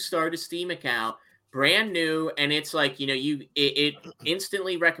 And you start a Steam account brand new, and it's like it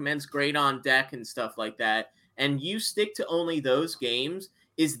instantly recommends great on deck and stuff like that, and you stick to only those games.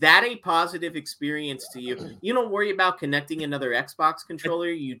 Is that a positive experience to you? You don't worry about connecting another Xbox controller.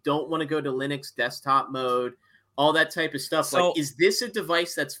 You don't want to go to Linux desktop mode, all that type of stuff. So, is this a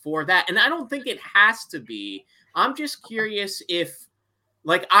device that's for that? And I don't think it has to be. I'm just curious if,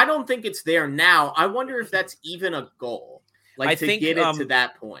 I don't think it's there now. I wonder if that's even a goal, get it to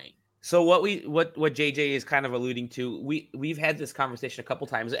that point. So what JJ is kind of alluding to, we've had this conversation a couple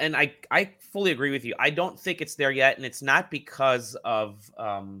times, and I fully agree with you. I don't think it's there yet, and it's not because of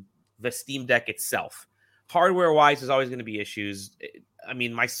the Steam Deck itself. Hardware wise, there's always going to be issues. I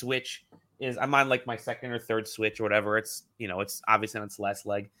mean, my Switch I'm on like my second or third Switch or whatever. It's it's obviously on its last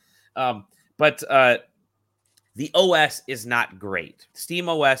leg, but the OS is not great. Steam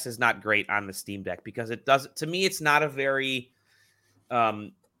OS is not great on the Steam Deck because it does. To me, it's not a very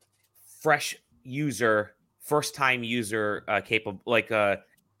fresh user, first-time user capable, like a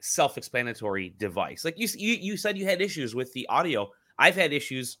self-explanatory device. Like you said, you had issues with the audio. I've had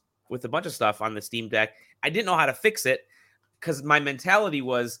issues with a bunch of stuff on the Steam Deck. I didn't know how to fix it because my mentality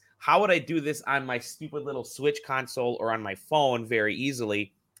was, how would I do this on my stupid little Switch console or on my phone very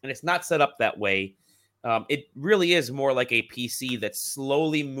easily? And it's not set up that way. It really is more like a PC that's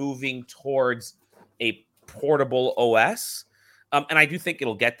slowly moving towards a portable OS. And I do think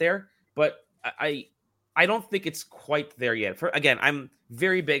it'll get there. But I don't think it's quite there yet. Again, I'm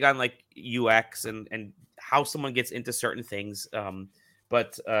very big on like UX and how someone gets into certain things.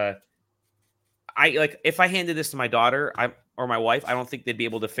 But if I handed this to my daughter or my wife, I don't think they'd be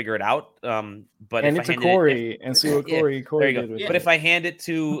able to figure it out. But hand it to Corey and see what Corey did with it. But if I hand it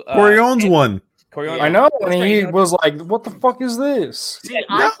to Corey owns one. I know, and he was like, "What the fuck is this?"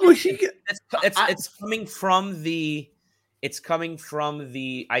 It's coming from the. It's coming from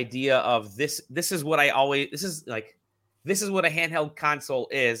the idea of this. This is what a handheld console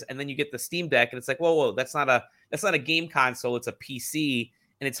is, and then you get the Steam Deck, and it's like, whoa, that's not a game console. It's a PC,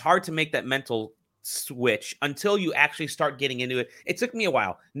 and it's hard to make that mental switch until you actually start getting into it. It took me a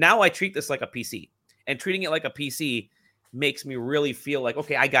while. Now I treat this like a PC, and treating it like a PC makes me really feel like,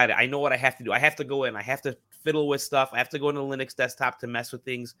 okay, I got it. I know what I have to do. I have to go in. I have to fiddle with stuff. I have to go into Linux desktop to mess with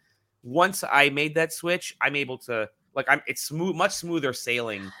things. Once I made that switch, I'm able to. It's smooth, much smoother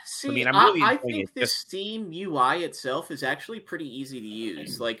sailing. I think the Steam UI itself is actually pretty easy to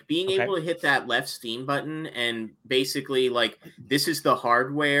use. Like being able to hit that left Steam button and basically this is the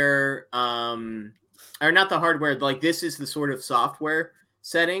hardware, or not the hardware. Like this is the sort of software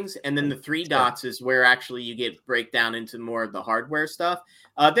settings, and then the three dots is where actually you get breakdown into more of the hardware stuff.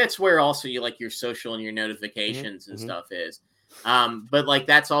 That's where also you like your social and your notifications and stuff is. But like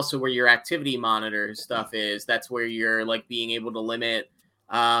that's also where your activity monitor stuff is. That's where you're like being able to limit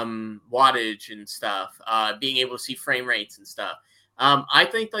wattage and stuff, being able to see frame rates and stuff. I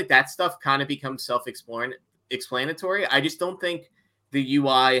think like that stuff kind of becomes self-explanatory. I just don't think the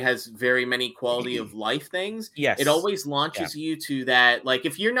UI has very many quality of life things. Yes. It always launches you to that. Like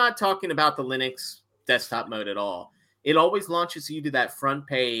if you're not talking about the Linux desktop mode at all, it always launches you to that front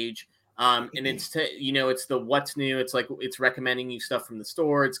page. And it's, it's the what's new. It's like, it's recommending you stuff from the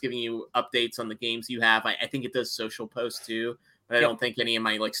store. It's giving you updates on the games you have. I think it does social posts too, but I don't think any of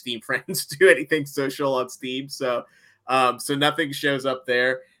my like Steam friends do anything social on Steam. So nothing shows up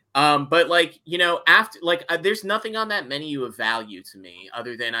there. But like, after like, there's nothing on that menu of value to me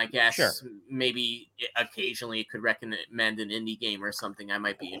other than I guess maybe occasionally it could recommend an indie game or something I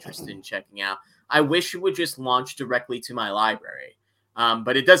might be interested in checking out. I wish it would just launch directly to my library.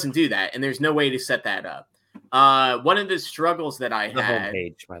 But it doesn't do that. And there's no way to set that up. One of the struggles that I had,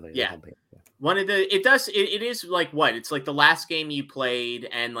 homepage, by the way. It is like what? It's like the last game you played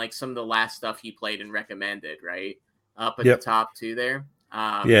and like some of the last stuff you played and recommended, right? Up at the top too there.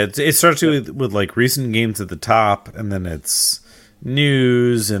 It starts with like recent games at the top, and then it's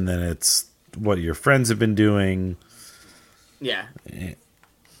news, and then it's what your friends have been doing. Yeah. And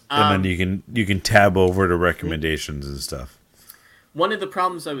then you can tab over to recommendations and stuff. One of the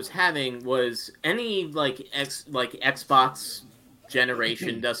problems I was having was any like Xbox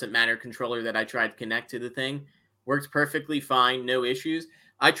generation doesn't matter controller that I tried to connect to the thing worked perfectly fine, no issues.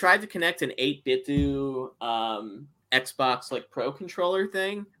 I tried to connect an 8-bit to Xbox like Pro controller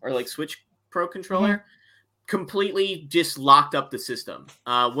thing or like Switch Pro controller, completely just locked up the system.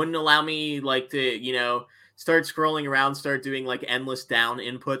 Wouldn't allow me like to start scrolling around, start doing like endless down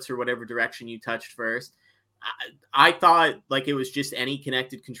inputs or whatever direction you touched first. I thought like it was just any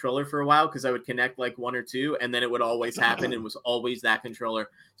connected controller for a while because I would connect like one or two and then it would always happen and was always that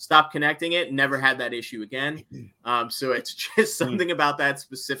controller. Stop connecting it, never had that issue again. So it's just something about that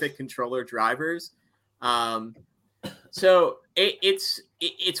specific controller drivers. So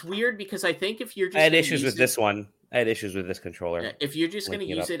it's weird because I think if you're just I had issues with this one. I had issues with this controller. If you're just going to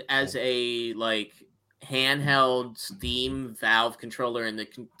use it as a like handheld Steam Valve controller and the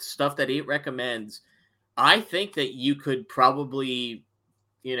stuff that it recommends, I think that you could probably,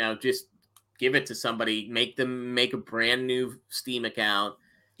 just give it to somebody, make them make a brand new Steam account.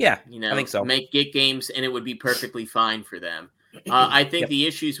 Yeah, I think so. Get games, and it would be perfectly fine for them. I think the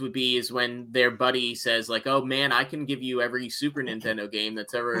issues would be is when their buddy says like, "Oh man, I can give you every Super Nintendo game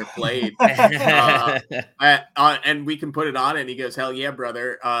that's ever played, and we can put it on." And he goes, "Hell yeah,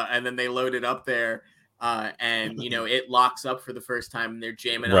 brother!" And then they load it up there. And it locks up for the first time and they're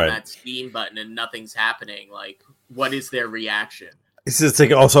jamming on that Steam button and nothing's happening. Like, what is their reaction? It's just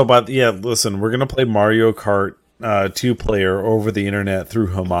like also about listen, we're gonna play Mario Kart 2-player over the internet through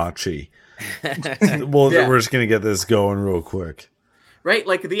Hamachi. We're just gonna get this going real quick. Right,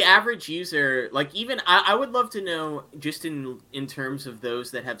 like the average user, like even I would love to know just in terms of those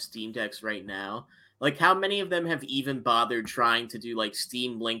that have Steam Decks right now, like how many of them have even bothered trying to do like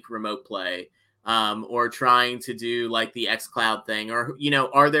Steam Link remote play. Or trying to do like the xCloud thing, or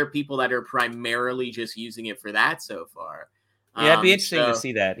are there people that are primarily just using it for that so far? Yeah, it'd be interesting to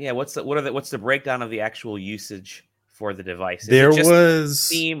see that. Yeah, what's the breakdown of the actual usage for the device? There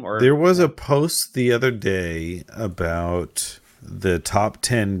was a post the other day about the top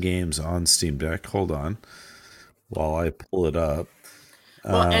 10 games on Steam Deck. Hold on, while I pull it up.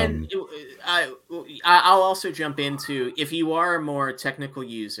 Well, and I'll also jump into if you are a more technical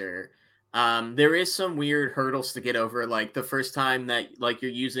user. There is some weird hurdles to get over, like the first time that like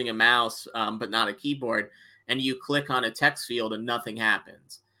you're using a mouse, but not a keyboard, and you click on a text field and nothing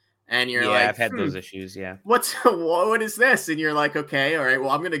happens. And you're like, I've had those issues. Yeah. What is this? And you're like, okay, all right, well,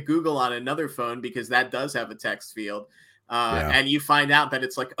 I'm going to Google on another phone because that does have a text field. And you find out that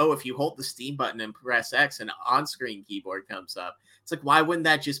it's like, oh, if you hold the Steam button and press X, an on-screen keyboard comes up. It's like, why wouldn't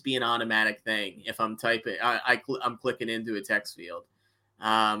that just be an automatic thing? If I'm typing, I'm clicking into a text field.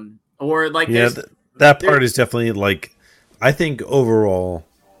 Or like that part is definitely like, I think overall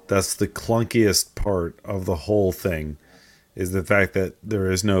that's the clunkiest part of the whole thing is the fact that there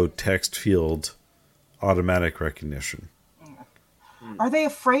is no text field automatic recognition. Are they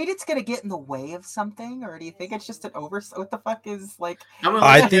afraid it's going to get in the way of something, or do you think it's just an oversight? What the fuck is like?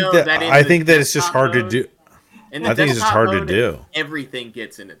 I think that it's just hard to do. I think it's just hard to do. Everything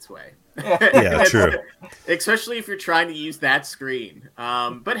gets in its way. Yeah, true. Especially if you're trying to use that screen.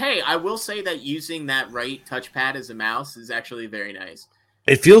 But hey, I will say that using that right touchpad as a mouse is actually very nice.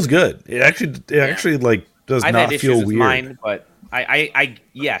 It feels good. It actually like does I've not had feel issues with weird. mine, but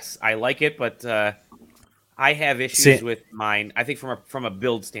yes, I like it, but I have issues with mine. I think from a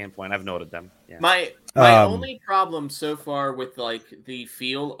build standpoint, I've noted them. Yeah. My only problem so far with like the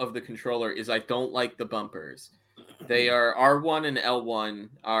feel of the controller is I don't like the bumpers. They are R1 and L1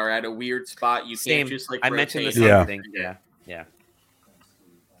 are at a weird spot. You can't just like I mentioned the rotate same thing. Yeah.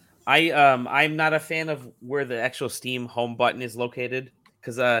 I'm not a fan of where the actual Steam home button is located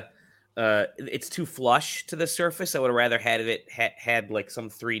because it's too flush to the surface. I would have rather had like some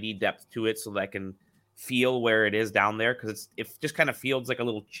 3D depth to it so that I can feel where it is down there, because it just kind of feels like a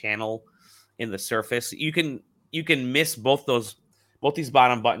little channel in the surface. You can miss both these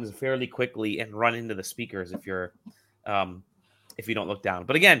bottom buttons fairly quickly and run into the speakers if you don't look down.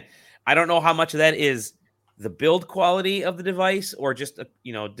 But again, I don't know how much of that is the build quality of the device or just a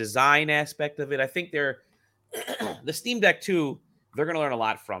design aspect of it. I think the Steam Deck 2, they're going to learn a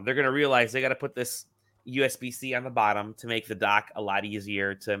lot from. They're going to realize they got to put this USB-C on the bottom to make the dock a lot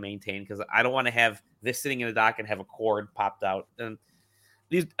easier to maintain, because I don't want to have this sitting in the dock and have a cord popped out. And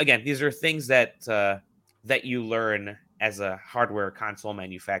these are things that you learn as a hardware console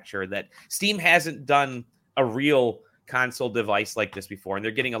manufacturer, that Steam hasn't done a real console device like this before, and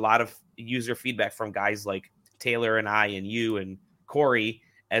they're getting a lot of user feedback from guys like Taylor and I and you and Corey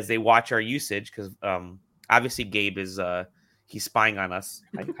as they watch our usage, because obviously Gabe is he's spying on us.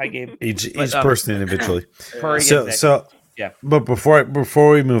 Hi Gabe. Each person individually. So yeah. But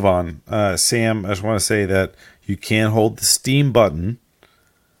before we move on, Sam, I just want to say that you can hold the Steam button,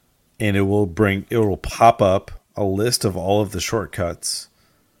 and it will pop up a list of all of the shortcuts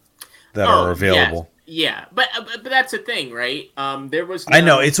that are available. Yeah, but that's the thing, right? There was I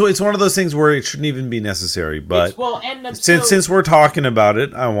know it's one of those things where it shouldn't even be necessary, but since we're talking about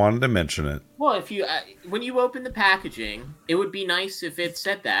it, I wanted to mention it. Well, if you when you open the packaging, it would be nice if it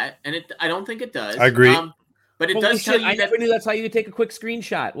said that, and I don't think it does. I agree. But it does tell you I never knew that's how you take a quick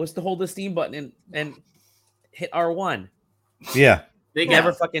screenshot. Was to hold the Steam button and hit R1. Yeah, they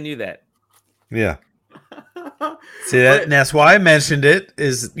never fucking knew that. Yeah. See that? And that's why I mentioned it.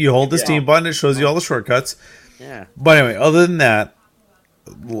 Is you hold the Steam button, it shows you all the shortcuts. Yeah. But anyway, other than that,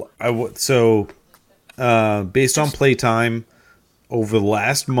 based on playtime over the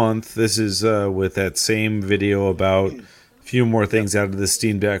last month, this is with that same video about a few more things out of the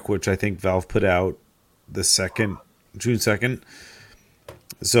Steam Deck, which I think Valve put out June 2nd.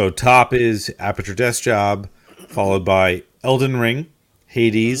 So top is Aperture Desk Job, followed by Elden Ring,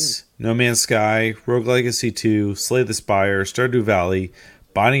 Hades, No Man's Sky, Rogue Legacy 2, Slay the Spire, Stardew Valley,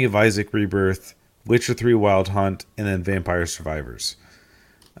 Binding of Isaac Rebirth, Witcher 3 Wild Hunt, and then Vampire Survivors.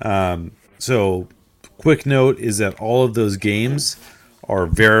 So, quick note is that all of those games are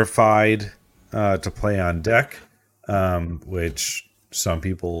verified to play on deck, which some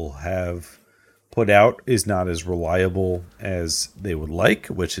people have put out is not as reliable as they would like,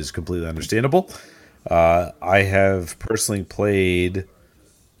 which is completely understandable. I have personally played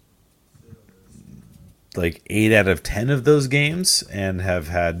like 8 out of 10 of those games and have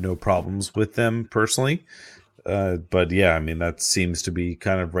had no problems with them personally. But yeah, I mean, that seems to be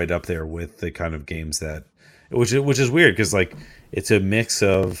kind of right up there with the kind of games that, which is weird, because like it's a mix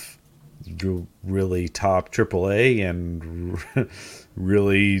of really top AAA and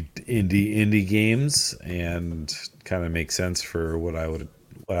really indie games, and kind of makes sense for what I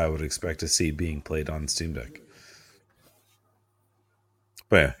would expect to see being played on Steam Deck.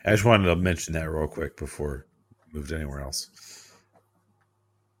 But yeah, I just wanted to mention that real quick before we moved anywhere else.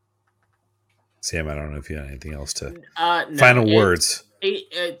 Sam, I don't know if you had anything else to final words.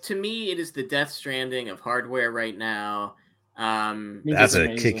 To me, it is the Death Stranding of hardware right now. That's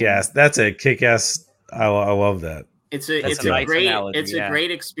a kick-ass. That's a kick-ass. I love that. It's a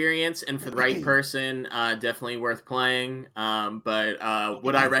great experience, and for the right person, definitely worth playing. But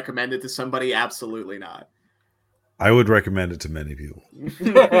would I recommend it to somebody? Absolutely not. I would recommend it to many people.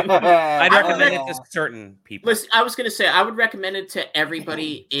 I'd recommend it to certain people. Listen, I was going to say, I would recommend it to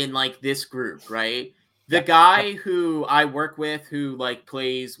everybody in like this group, right? The guy who I work with who like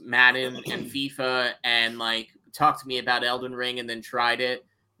plays Madden and FIFA and like talked to me about Elden Ring and then tried it.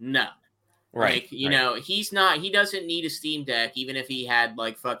 No. Right. Like, you know, he doesn't need a Steam Deck, even if he had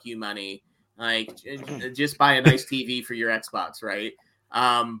like fuck you money. Like, just buy a nice TV for your Xbox, right?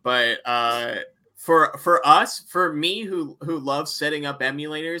 For us, for me who loves setting up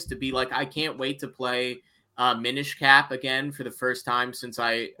emulators, to be like, I can't wait to play Minish Cap again for the first time since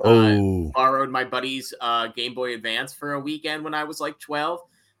I borrowed my buddy's Game Boy Advance for a weekend when I was like 12.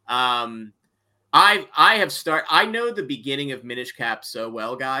 I know the beginning of Minish Cap so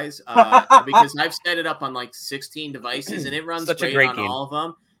well, guys, because I've set it up on like 16 devices and it runs great on all of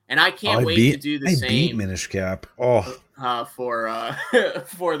them. And I can't wait to do the same. I beat Minish Cap. Oh, for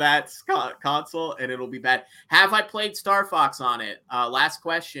that console, and it'll be bad. Have I played Star Fox on it? Last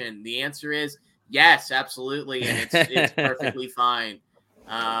question. The answer is yes, absolutely, and it's perfectly fine.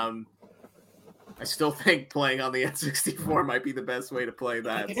 I still think playing on the N64 might be the best way to play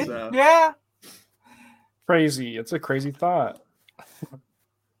that. So. Yeah. Crazy. It's a crazy thought.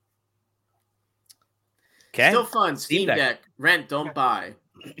 Okay. Still fun. Steam Deck. Rent, don't buy.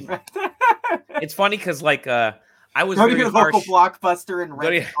 It's funny because like I was go to your local Blockbuster and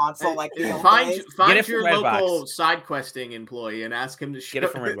rent a console like find your local SideQuesting employee and ask him to get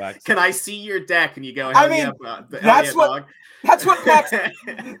it from Redbox. Can I see your deck? And you go, that's what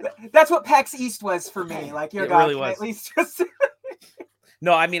PAX East was for me. Like, it really was. At least just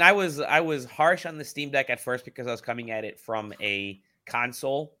No, I mean I was harsh on the Steam Deck at first because I was coming at it from a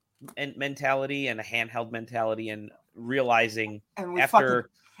console mentality and a handheld mentality, and realizing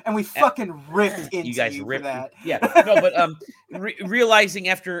we fucking ripped into you guys ripped that. Yeah, no, but realizing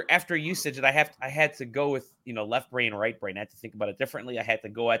after usage that I had to go with left brain, right brain. I had to think about it differently. I had to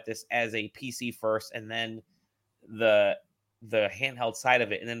go at this as a PC first, and then the handheld side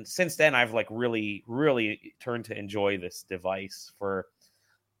of it. And then since then, I've like really turned to enjoy this device.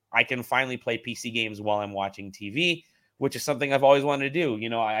 I can finally play PC games while I'm watching TV, which is something I've always wanted to do.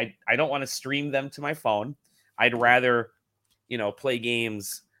 I don't want to stream them to my phone. I'd rather, play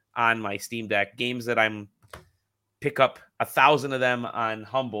games on my Steam Deck, games that pick up 1,000 of them on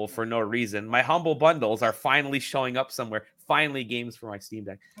Humble for no reason. My Humble bundles are finally showing up somewhere. Finally, games for my Steam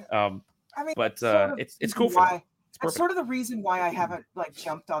Deck. It's cool for me. That's sort of the reason why I haven't like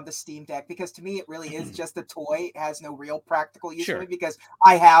jumped on the Steam Deck, because to me it really is just a toy. It has no real practical use for me, because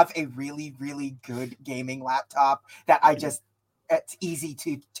I have a really, really good gaming laptop that it's easy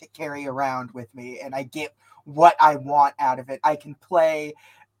to carry around with me, and I get what I want out of it. I can play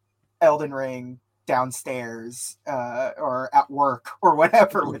Elden Ring downstairs or at work or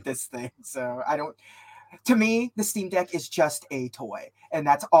whatever with this thing. So to me, the Steam Deck is just a toy, and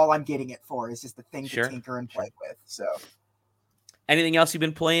that's all I'm getting it for, is just the thing to tinker and play with. So anything else you've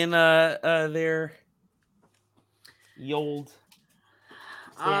been playing there, the old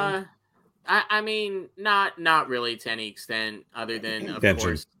I mean, not really to any extent, other than of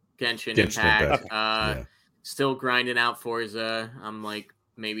course Genshin Impact. Still grinding out Forza. I'm like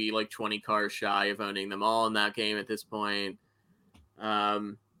maybe like 20 cars shy of owning them all in that game at this point.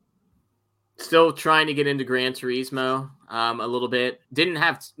 Still trying to get into Gran Turismo a little bit. Didn't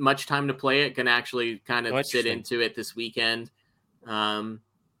have much time to play it. Can actually kind of sit into it this weekend and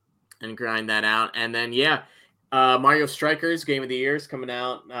grind that out. And then Mario Strikers Game of the Year is coming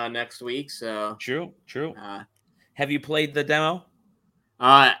out next week. So true. Have you played the demo?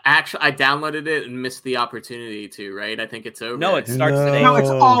 Actually, I downloaded it and missed the opportunity to. Right, I think it's over. No, it starts today. No, it's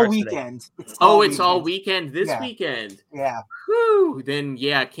all weekend. It's all weekend this weekend. Yeah. Whew. Then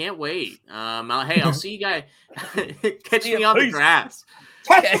can't wait. I'll see you guys. Catch me on the grass.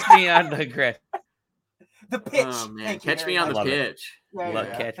 Catch me on the grass. The pitch. Oh man, catch me on the pitch.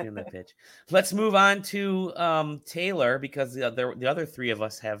 Catch me on the pitch. Let's move on to Taylor, because the other three of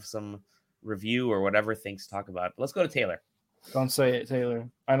us have some review or whatever things to talk about. Let's go to Taylor. Don't say it, Taylor.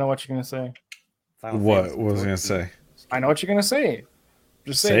 I know what you're going to say. What was I going to say? I know what you're going to say.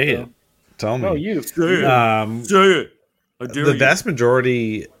 Just say it. Tell me. No, you. Say it. Say it. The vast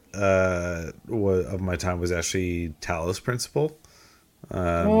majority of my time was actually Talos Principle.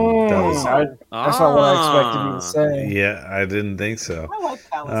 That's not what I expected you to say. Yeah, I didn't think so. I like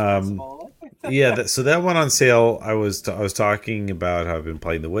Talos Principle. So that went on sale. I was talking about how I've been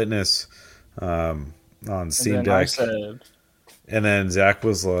playing The Witness on Steam Deck. And then Zach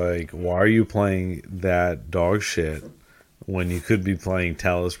was like, why are you playing that dog shit when you could be playing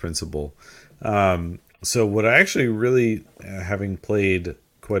Talos Principle? So what I actually really, having played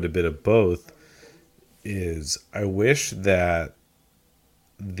quite a bit of both, is I wish that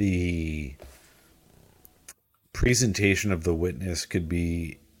the presentation of The Witness could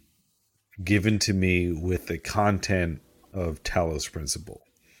be given to me with the content of Talos Principle.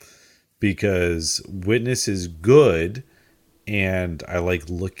 Because Witness is good, and I like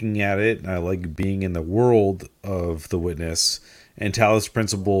looking at it, and I like being in the world of The Witness. And Talos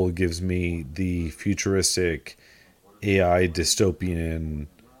Principle gives me the futuristic AI dystopian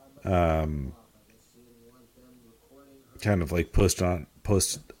kind of like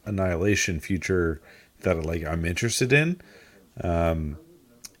post annihilation future that I'm interested in.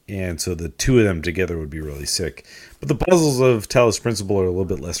 And so the two of them together would be really sick. But the puzzles of Talos Principle are a little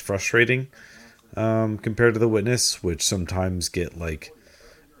bit less frustrating. compared to The Witness, which sometimes get like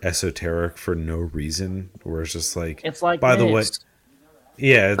esoteric for no reason, where it's just like, It's like by this. the way,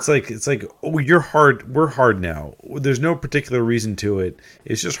 yeah, it's like oh, you're hard, we're hard now. There's no particular reason to it.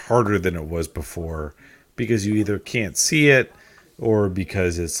 It's just harder than it was before because you either can't see it or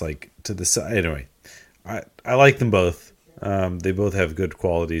because it's like to the side. Anyway, I like them both. They both have good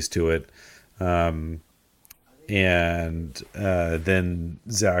qualities to it. And then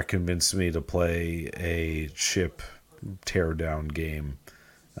Zach convinced me to play a ship teardown game.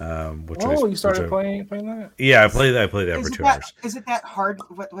 You started playing that? Yeah, I played that for 2 hours. Is it that hard?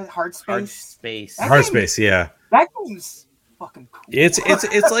 What hard space? Hard space. Hard space, yeah. That game's fucking cool.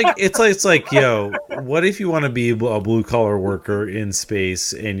 It's like yo, what if you want to be a blue collar worker in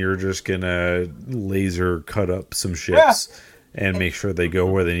space and you're just gonna laser cut up some ships and make sure they go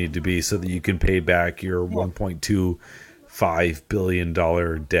where they need to be so that you can pay back your $1.25 billion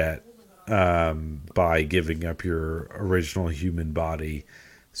debt by giving up your original human body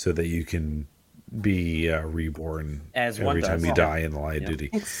so that you can be reborn as every time you die in the line of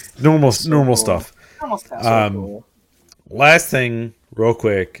duty. Normal stuff. Normal stuff. Last thing, real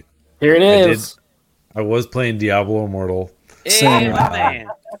quick. Here it is. I was playing Diablo Immortal. Hey, man.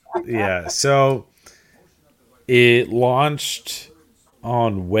 Yeah, so it launched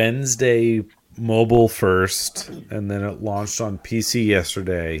on Wednesday mobile first, and then it launched on PC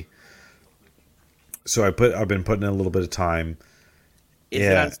yesterday. So I've been putting in a little bit of time. Is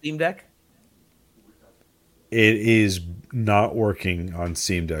it on Steam Deck? It is not working on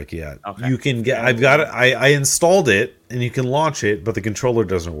Steam Deck yet. Okay. You can get. I've got it. I installed it, and you can launch it, but the controller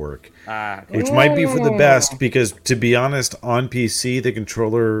doesn't work, which might be for the best because, to be honest, on PC the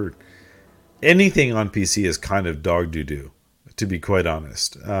controller, anything on PC is kind of dog doo doo. To be quite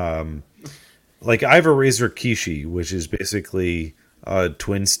honest, like I have a Razer Kishi, which is basically a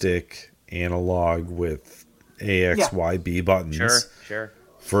twin stick analog with AXYB buttons. Sure.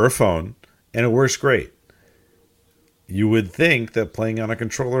 For a phone, and it works great. You would think that playing on a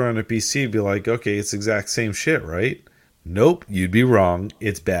controller on a PC would be like, okay, it's the exact same shit, right? Nope, you'd be wrong.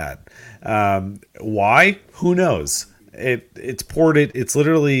 It's bad. Why? Who knows? It's ported. It's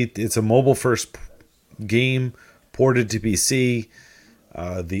a mobile first game ported to PC.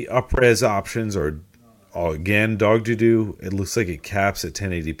 The up-res options are, again, dog to do. It looks like it caps at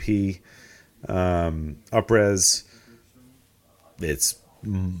 1080p. Up-res, it's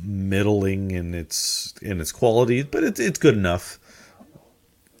middling in its quality, but it's good enough.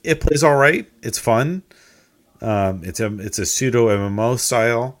 It plays all right. It's fun. It's a pseudo MMO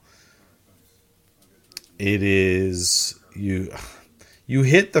style. It is you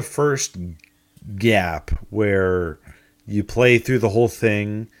hit the first gap where you play through the whole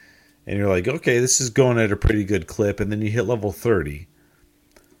thing and you're like, okay, this is going at a pretty good clip, and then you hit level 30.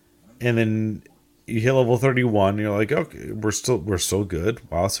 And then you hit level 31, and you're like, okay, we're still good.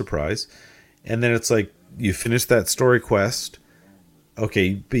 Wow, surprise. And then it's like you finish that story quest.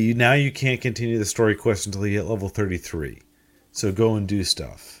 Okay, but now you can't continue the story quest until you hit level 33. So go and do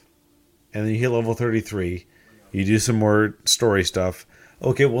stuff. And then you hit level 33. You do some more story stuff.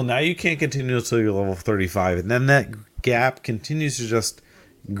 Okay, well now you can't continue until you're level 35. And then that gap continues to just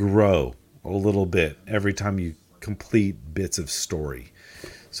grow a little bit every time you complete bits of story.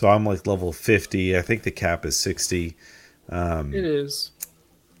 So I'm like level 50. I think the cap is 60. It is.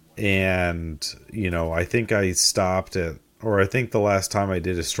 And, I think I stopped at, or I think the last time I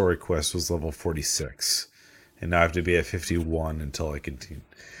did a story quest was level 46. And now I have to be at 51 until I continue.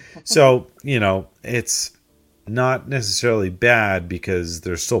 So, it's not necessarily bad because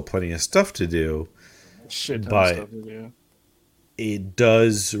there's still plenty of stuff to do. Shit ton but of stuff to do. It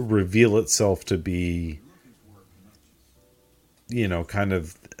does reveal itself to be, kind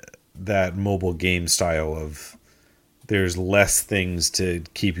of that mobile game style of there's less things to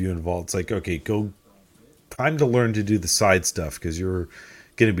keep you involved. It's like, okay, time to learn to do the side stuff because you're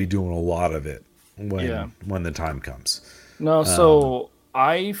going to be doing a lot of it when the time comes. No, so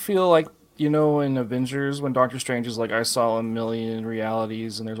I feel like, in Avengers, when Doctor Strange is like, I saw a million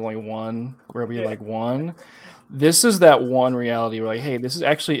realities and there's only one, where we like one. This is that one reality where like, hey, this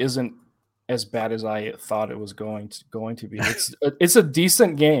actually isn't as bad as I thought it was going to be. It's a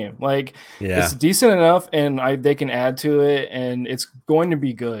decent game. Like it's decent enough, and they can add to it, and it's going to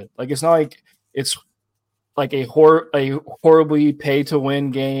be good. Like it's not like it's like a horribly pay to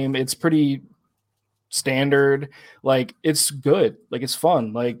win game. It's pretty standard. Like it's good. Like it's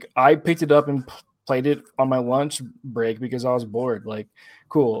fun. Like I picked it up and played it on my lunch break because I was bored. Like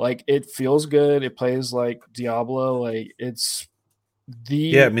cool. Like it feels good. It plays like Diablo. Like it's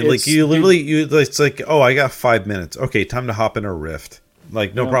it's like, oh, I got 5 minutes. Okay, time to hop in a Rift.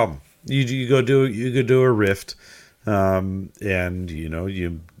 Like no problem. You go do a rift, and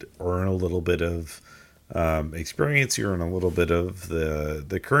you earn a little bit of experience. You earn a little bit of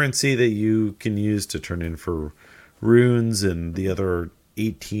the currency that you can use to turn in for runes and the other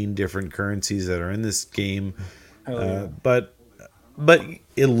 18 different currencies that are in this game. Yeah. But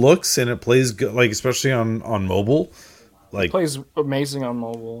it looks and it plays good, like especially on mobile. Like, it plays amazing on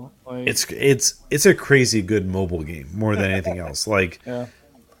mobile. Like, it's a crazy good mobile game more than anything else. Like Cool.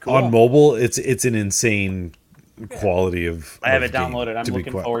 on mobile, it's an insane quality of. I have it downloaded. I'm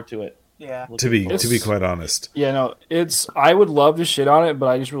looking forward to it. Yeah. To be quite honest. Yeah, no, I would love to shit on it, but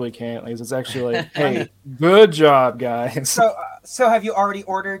I just really can't. Like, it's actually like, hey, good job, guys. So have you already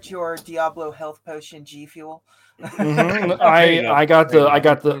ordered your Diablo health potion G Fuel? Mm-hmm. I got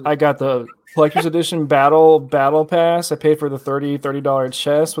the collector's edition battle pass. I paid for the $30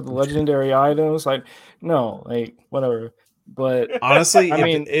 chest with the legendary items. Like, no, like whatever. But honestly, I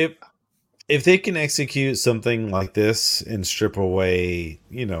mean, if they can execute something like this and strip away,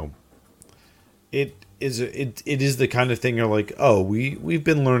 it is the kind of thing you're like, oh, we've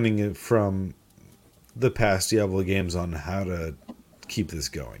been learning it from the past Diablo games on how to keep this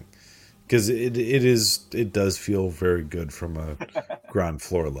going. Because it does feel very good from a ground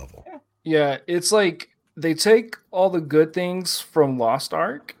floor level. Yeah, it's like they take all the good things from Lost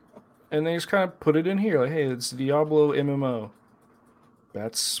Ark and they just kind of put it in here. Like, hey, it's Diablo MMO.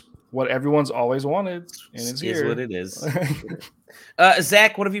 That's what everyone's always wanted, and it's here. What it is.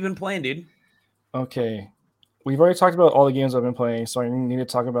 Zach, what have you been playing, dude? Okay. We've already talked about all the games I've been playing, so I need to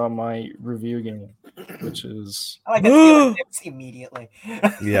talk about my review game, which is... I like to immediately.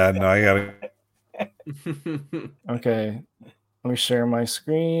 Yeah, no, I gotta... Okay. Let me share my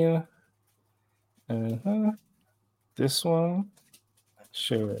screen. This one.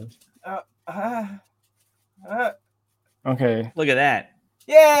 Share. Okay. Look at that.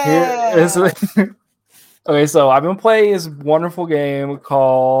 Yeah. Okay, so I've been playing this wonderful game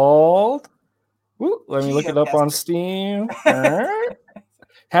called... let me look it up on Steam.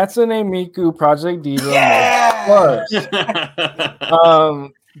 Hatsune Miku Project Diva. Yeah!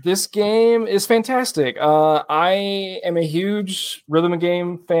 This game is fantastic. I am a huge rhythm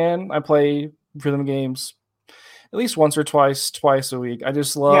game fan. I play rhythm games at least once or twice a week. I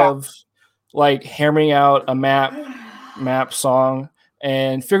just love like hammering out a map song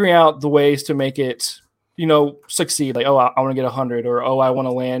and figuring out the ways to make it succeed. Like, oh, I want to get 100, or oh, I want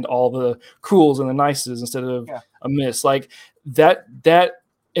to land all the cools and the nices instead of a miss. Like that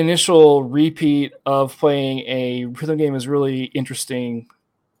initial repeat of playing a rhythm game is really interesting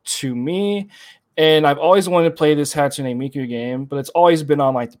to me. And I've always wanted to play this Hatsune Miku game, but it's always been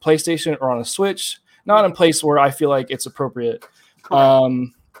on like the PlayStation or on a Switch, not in a place where I feel like it's appropriate.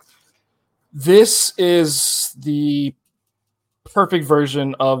 This is the perfect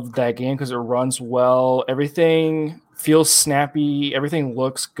version of that game because it runs well. Everything feels snappy. Everything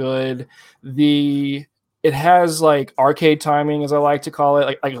looks good. It has like arcade timing, as I like to call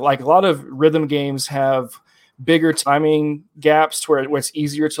it. Like a lot of rhythm games have bigger timing gaps to where it's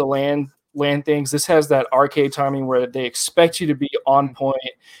easier to land things. This has that arcade timing where they expect you to be on point,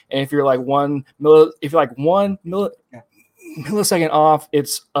 and if you're like one millisecond off,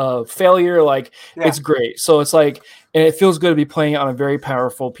 it's a failure. Like it's great. So it's like, and it feels good to be playing it on a very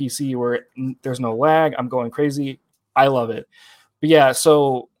powerful PC where there's no lag. I'm going crazy. I love it. But yeah,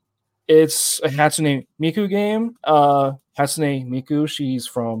 so it's a Hatsune Miku game. Hatsune Miku, she's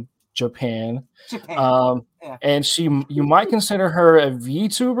from Japan. And you might consider her a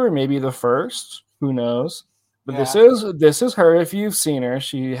VTuber, maybe the first. Who knows? But this is her. If you've seen her,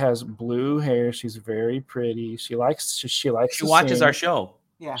 she has blue hair. She's very pretty. She watches our show.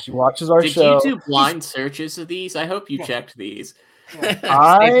 Yeah, she watches our show. Did you do blind searches of these? I hope you checked these.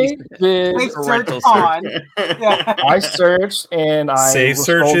 I did. I searched and I safe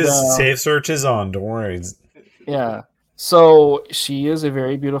search is on. Don't worry. Yeah. So she is a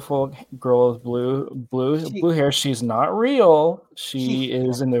very beautiful girl with blue hair. She's not real. She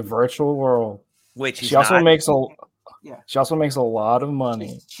is in the virtual world. Which she also makes a lot of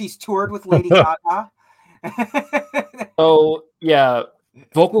money. She's toured with Lady Gaga. So yeah,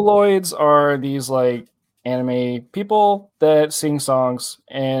 Vocaloids are these like anime people that sing songs,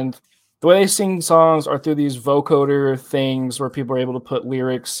 and the way they sing songs are through these vocoder things where people are able to put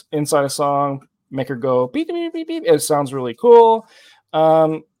lyrics inside a song, make her go beep beep beep beep. It sounds really cool.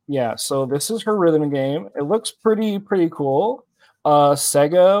 So this is her rhythm game. It looks pretty cool.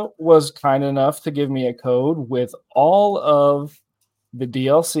 Sega was kind enough to give me a code with all of the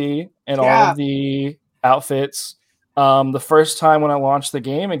DLC and all of the outfits. The first time when I launched the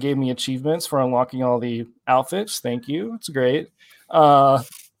game, it gave me achievements for unlocking all the outfits. Thank you. It's great.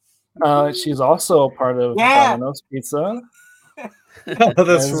 She's also a part of Domino's Pizza. Oh,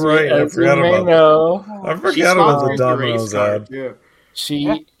 that's right. I forgot about that. I forgot about the Domino's ad. Yeah.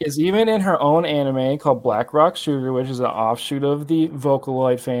 She is even in her own anime called Black Rock Shooter, which is an offshoot of the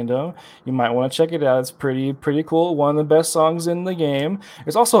Vocaloid fandom. You might want to check it out. It's pretty cool. One of the best songs in the game.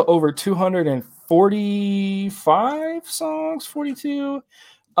 There's also over 245 songs, 42.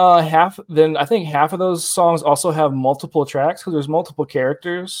 I think half of those songs also have multiple tracks because there's multiple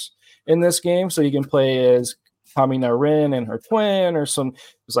characters in this game, so you can play as Kamina Rin and her twin, or there's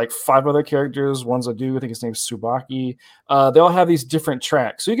like 5 other characters. One's a dude, I think his name's Tsubaki. They all have these different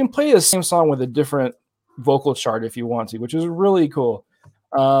tracks, so you can play the same song with a different vocal chart if you want to, which is really cool.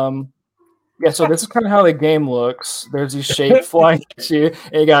 So this is kind of how the game looks. There's these shapes flying at you,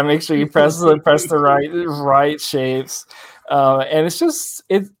 and you gotta make sure you press the right shapes. And it's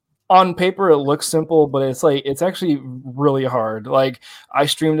on paper it looks simple, but it's actually really hard. Like, I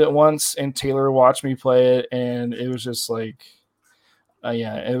streamed it once and Taylor watched me play it, and it was just like,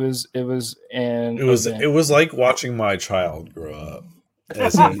 it was like watching my child grow up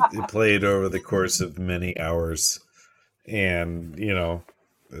as he played over the course of many hours, and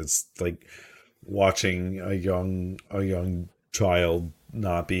it's like watching a young child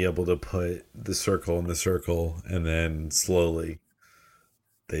not be able to put the circle in the circle, and then slowly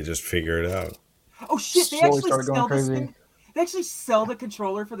they just figure it out. Oh shit! They actually sell this thing. They actually sell the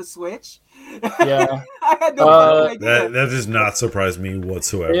controller for the Switch. Yeah, I had no idea. That does not surprise me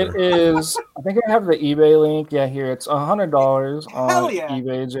whatsoever. It is. I think I have the eBay link. Yeah, here it's $100 on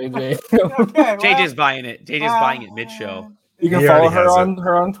eBay. JJ. Okay, JJ's buying it. JJ's buying it mid-show. You can follow her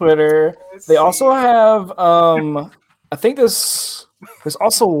on Twitter. They also have. I think there's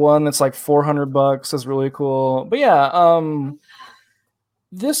also one that's like $400. That's really cool. But yeah,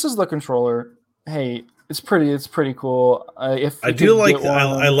 this is the controller. Hey, it's pretty cool. I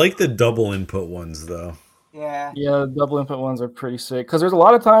like the double input ones though. Yeah, the double input ones are pretty sick because there's a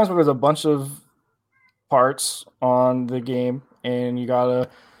lot of times where there's a bunch of parts on the game and you gotta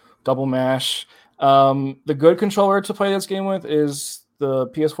double mash. The good controller to play this game with is the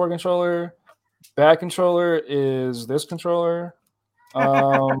PS4 controller. Bad controller is this controller.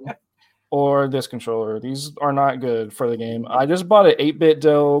 Or this controller. These are not good for the game. I just bought an 8-bit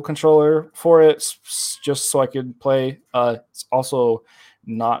DO controller for it just so I could play. It's also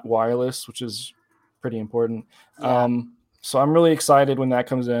not wireless, which is pretty important. Yeah. So I'm really excited when that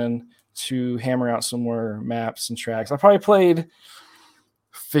comes in to hammer out some more maps and tracks. I probably played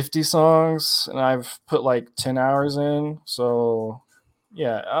 50 songs and I've put like 10 hours in. So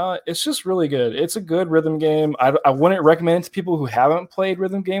yeah, it's just really good. It's a good rhythm game. I wouldn't recommend it to people who haven't played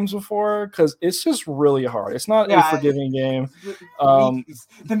rhythm games before because it's just really hard. It's not a forgiving game. The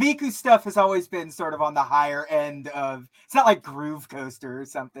Miku stuff has always been sort of on the higher end of. It's not like Groove Coaster or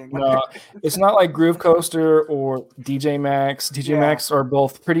something. No, it's not like Groove Coaster or DJ Max. DJ Max are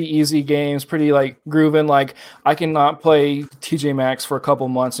both pretty easy games, pretty like grooving. Like, I cannot play TJ Max for a couple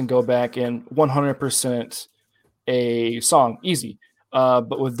months and go back and 100% a song easy.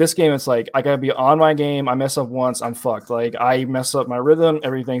 But with this game, it's like I gotta be on my game. I mess up once, I'm fucked. Like, I mess up my rhythm,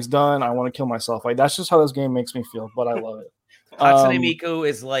 everything's done. I want to kill myself. Like, that's just how this game makes me feel. But I love it. Hatsune Miku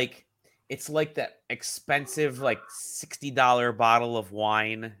is like, it's like that expensive like $60 bottle of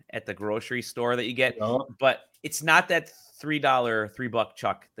wine at the grocery store that you get, but it's not that $3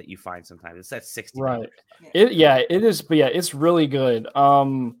 chuck that you find sometimes. It's that $60. Right. It is. But yeah, it's really good.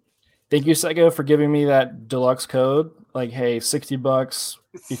 Thank you, Sega, for giving me that deluxe code. Like, hey, $60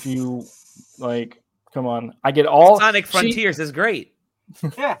 if you like. Come on, I get all Sonic Frontiers is great.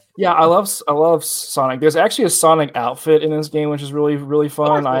 Yeah, I love Sonic. There's actually a Sonic outfit in this game, which is really, really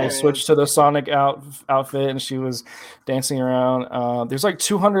fun. I switched to the Sonic outfit, and she was dancing around. There's like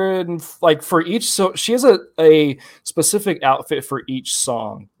 200 for each. So she has a specific outfit for each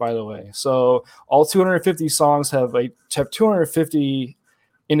song, by the way. So all 250 songs have 250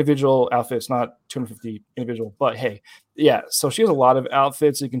 individual outfits, not 250 individual, but hey, yeah. So she has a lot of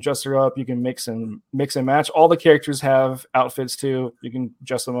outfits. You can dress her up. You can mix and match. All the characters have outfits too. You can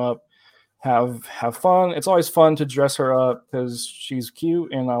dress them up, have fun. It's always fun to dress her up because she's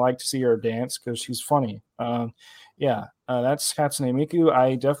cute, and I like to see her dance because she's funny. That's Hatsune Miku.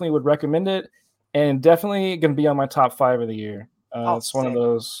 I definitely would recommend it, and definitely gonna be on my top 5 of the year. It's one of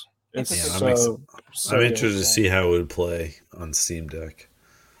those. I'm interested to see how it would play on Steam Deck.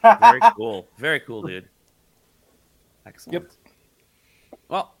 Very cool, dude. Excellent. Yep.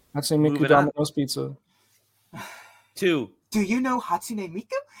 Well, Hatsune Miku Domino's Pizza. 2. Do you know Hatsune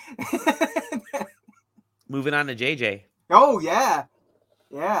Miku? Moving on to JJ. Oh yeah.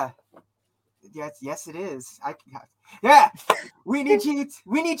 Yes, it is. Yeah, we need you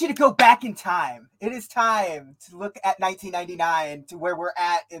to go back in time. It is time to look at 1999 to where we're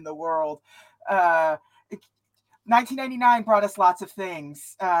at in the world. 1999 brought us lots of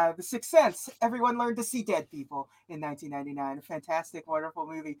things. The Sixth Sense. Everyone learned to see dead people in 1999. A fantastic, wonderful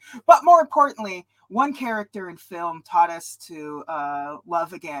movie. But more importantly, one character in film taught us to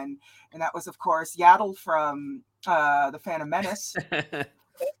love again, and that was, of course, Yaddle from The Phantom Menace.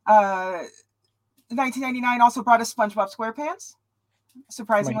 1999 also brought us SpongeBob SquarePants,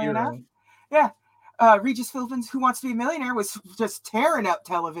 surprisingly enough. Yeah. Regis Philbin's Who Wants to Be a Millionaire was just tearing up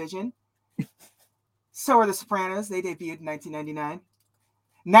television. So are The Sopranos. They debuted in 1999.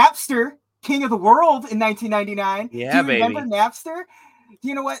 Napster, King of the World in 1999. Yeah, Do you remember Napster? Do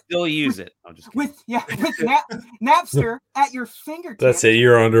you know what? Still use it. I'm just kidding. With Napster at your fingertips. That's it.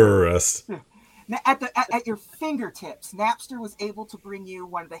 You're under arrest. At your fingertips, Napster was able to bring you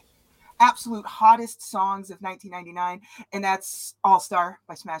one of the absolute hottest songs of 1999, and that's All Star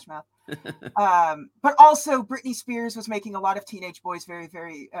by Smash Mouth. But also Britney Spears was making a lot of teenage boys very,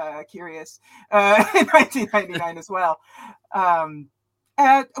 very curious in 1999 as well. One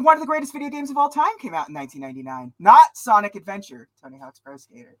of the greatest video games of all time came out in 1999. Not Sonic Adventure, Tony Hawk's Pro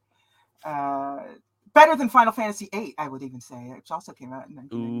Skater. Better than Final Fantasy VIII, I would even say, which also came out in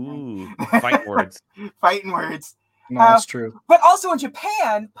 1999. Ooh, fighting words. Fighting words. No, that's true. But also in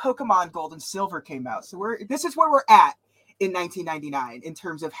Japan, Pokemon Gold and Silver came out. So this is where we're at in 1999 in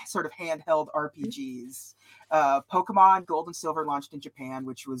terms of sort of handheld RPGs. Pokemon Gold and Silver launched in Japan,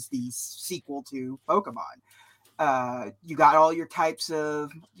 which was the sequel to Pokemon. You got all your types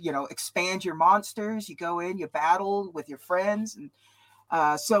of, expand your monsters. You go in, you battle with your friends. And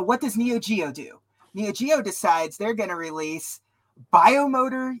so what does Neo Geo do? Neo Geo decides they're going to release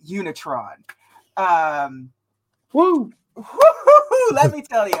Biomotor Unitron. Woo! Let me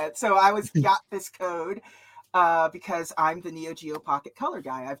tell you. So I got this code because I'm the Neo Geo Pocket Color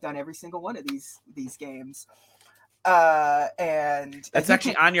guy. I've done every single one of these games. And that's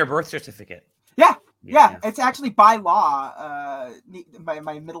actually on your birth certificate. Yeah. It's actually by law.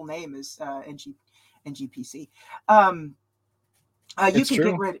 My middle name is NGPC. You can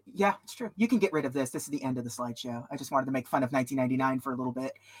get rid. Yeah, it's true. You can get rid of this. This is the end of the slideshow. I just wanted to make fun of 1999 for a little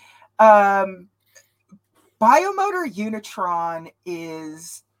bit. Biomotor Unitron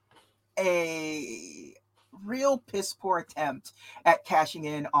is a real piss poor attempt at cashing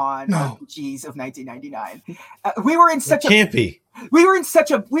in on RPGs of 1999. We were in such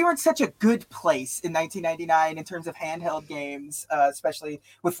a good place in 1999 in terms of handheld games, especially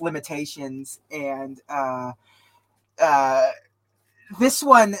with limitations. And this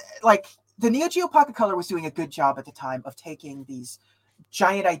one, like the Neo Geo Pocket Color, was doing a good job at the time of taking these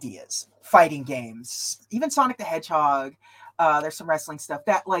giant ideas, fighting games, even Sonic the Hedgehog. There's some wrestling stuff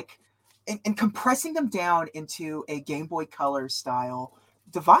that and compressing them down into a Game Boy Color style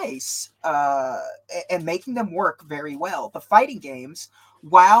device and making them work very well. The fighting games,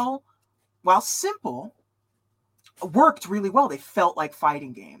 while simple, worked really well. They felt like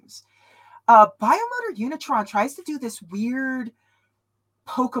fighting games. Biomotor Unitron tries to do this weird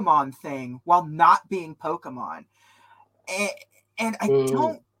Pokemon thing while not being Pokemon. And I don't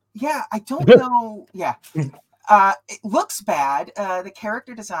know. Yeah. It looks bad. The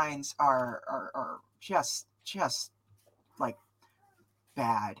character designs are just like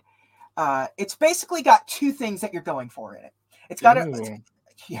bad. It's basically got two things that you're going for in it. It's got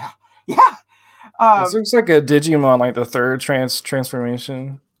yeah. This looks like a Digimon, like the third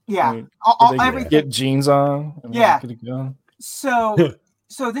transformation. Yeah. Get jeans on. Yeah.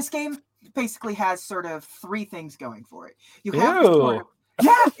 So this game basically has sort of three things going for it. You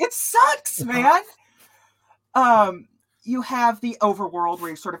have it sucks, man. You have the overworld where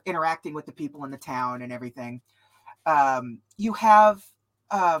you're sort of interacting with the people in the town and everything. You have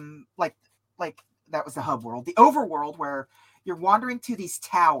like that was the hub world. The overworld where you're wandering to these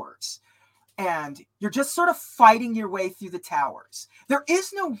towers and you're just sort of fighting your way through the towers. There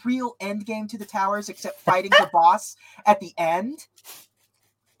is no real end game to the towers except fighting the boss at the end.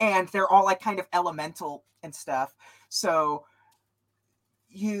 And they're all like kind of elemental and stuff. So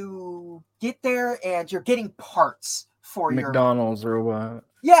you get there and you're getting parts for McDonald's robot.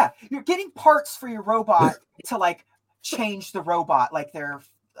 Yeah, you're getting parts for your robot to like change the robot like they're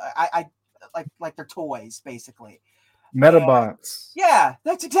like they're toys basically. Metabots. Yeah,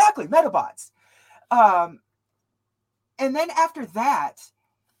 that's exactly Metabots. And then after that,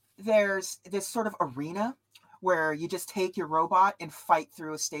 there's this sort of arena where you just take your robot and fight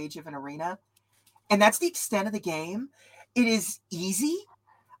through a stage of an arena. And that's the extent of the game. It is easy.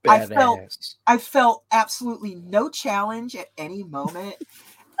 Badass. I felt absolutely no challenge at any moment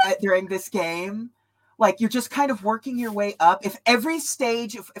during this game. like you're just kind of working your way up. If every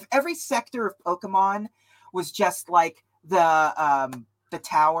stage, if every sector of Pokemon was just like the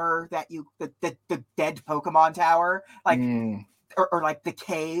tower that the dead Pokemon tower, like or like the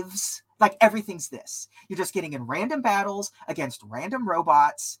caves, like everything's this. You're just getting in random battles against random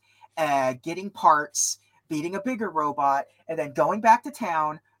robots, getting parts, beating a bigger robot, and then going back to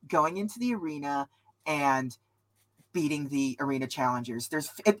town, going into the arena, and beating the arena challengers.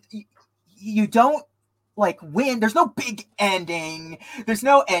 You don't like win. There's no big ending. There's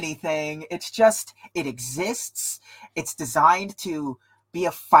no anything. It's just, it exists. It's designed to be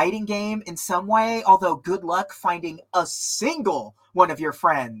a fighting game in some way, although good luck finding a single one of your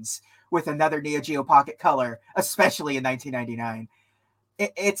friends with another Neo Geo Pocket Color, especially in 1999.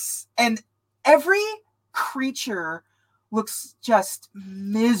 And every creature looks just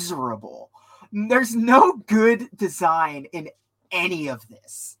miserable. There's no good design in any of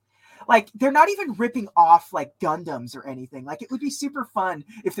this. Like, they're not even ripping off like Gundams or anything. Like, it would be super fun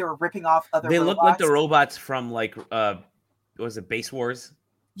if they were ripping off other robots. They look like the robots from like was it Base Wars?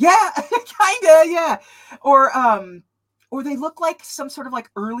 Yeah, kinda, yeah. Or they look like some sort of like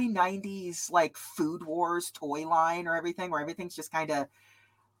early 90s like Food Wars toy line or everything, where everything's just kind of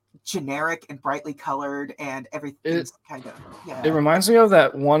generic and brightly colored, and everything's kind of, yeah. It reminds me of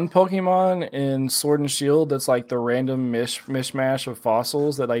that one Pokemon in Sword and Shield that's like the random mishmash of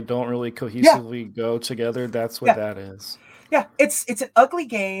fossils that like don't really cohesively go together. That's what that is. Yeah, it's an ugly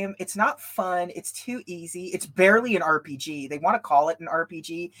game. It's not fun. It's too easy. It's barely an RPG. They want to call it an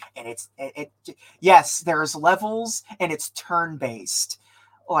RPG, and yes, there's levels and it's turn-based.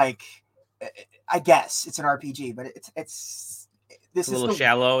 Like, I guess it's an RPG, but it's this is a little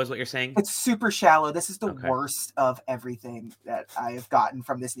shallow, is what you're saying? It's super shallow. This is the worst of everything that I have gotten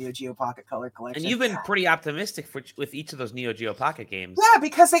from this Neo Geo Pocket Color collection. And you've been pretty optimistic with each of those Neo Geo Pocket games. Yeah,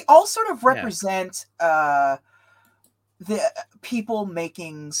 because they all sort of represent the people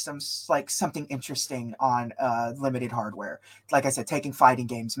making something interesting on limited hardware. Like I said, taking fighting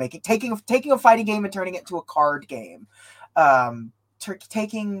games, taking a fighting game and turning it into a card game.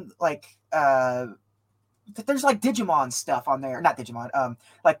 Taking like there's like Digimon stuff on there, not Digimon,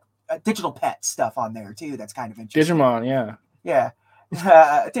 like digital pet stuff on there too. That's kind of interesting. Digimon, yeah,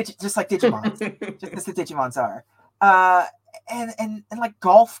 just like Digimon, just as the Digimons are, and like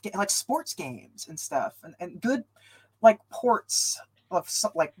golf, like sports games and stuff, and good like ports of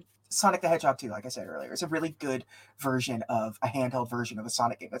like Sonic the Hedgehog 2, like I said earlier. It's a really good version of a handheld version of a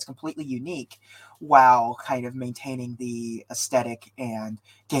Sonic game that's completely unique while kind of maintaining the aesthetic and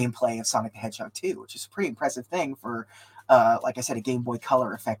gameplay of Sonic the Hedgehog 2, which is a pretty impressive thing for, like I said, a Game Boy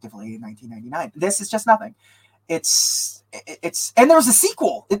Color effectively in 1999. This is just nothing. It's and there was a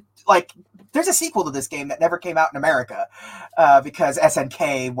sequel. There's a sequel to this game that never came out in America because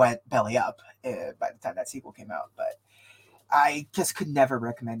SNK went belly up by the time that sequel came out. But I just could never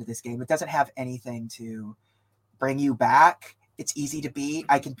recommend this game. It doesn't have anything to bring you back. It's easy to beat.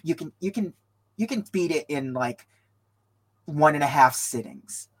 You can beat it in like 1.5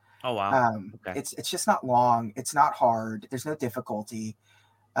 sittings. Oh wow! Okay. It's just not long. It's not hard. There's no difficulty.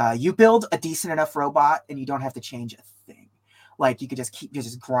 You build a decent enough robot, and you don't have to change a thing. Like you could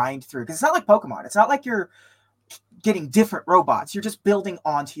just grind through, because it's not like Pokemon. It's not like you're getting different robots. You're just building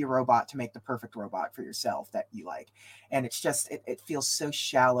onto your robot to make the perfect robot for yourself that you like. And it's just, it feels so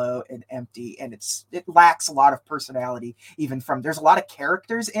shallow and empty, and it lacks a lot of personality, there's a lot of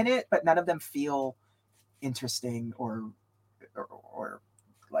characters in it, but none of them feel interesting or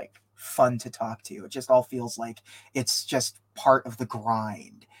like fun to talk to. It just all feels like it's just part of the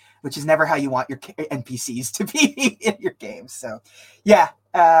grind, which is never how you want your NPCs to be in your games. So yeah,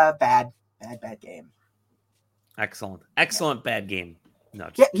 bad game. Excellent bad game. No,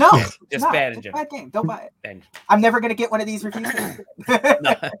 just bad in general. Bad game. Don't buy it. I'm never gonna get one of these reviews.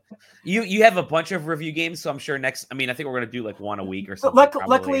 No. You have a bunch of review games, so I'm sure I think we're gonna do like one a week or something.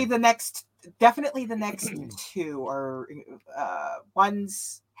 Luckily, the next 2 are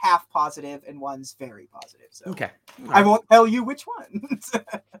one's half positive and one's very positive. So okay, I won't tell you which one.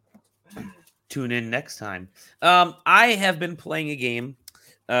 Tune in next time. I have been playing a game.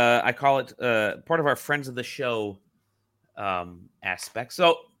 I call it part of our friends of the show aspect.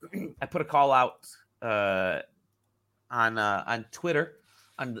 So I put a call out on Twitter,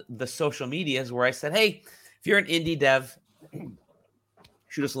 on the social medias, where I said, hey, if you're an indie dev,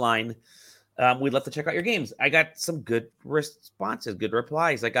 shoot us a line. We'd love to check out your games. I got some good responses, good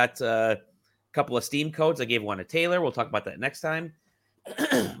replies. I got a couple of Steam codes. I gave one to Taylor. We'll talk about that next time.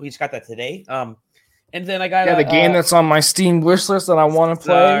 We just got that today. And then I got the game that's on my Steam wish list that I want to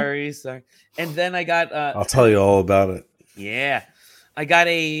play. Sorry. And then I got I'll tell you all about it. Yeah. I got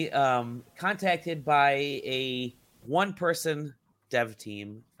contacted by a one-person dev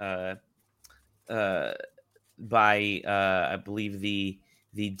team by I believe the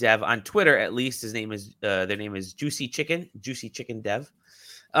dev on Twitter, at least. Their name is Juicy Chicken Dev.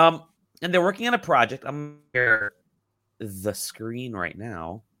 And they're working on a project. I'm here the screen right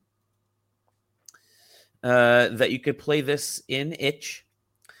now. That you could play this in itch.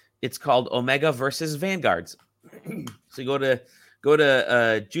 It's called Omega versus Vanguards. So you go to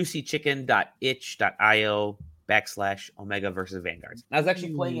juicychicken.itch.io/Omega versus Vanguards. I was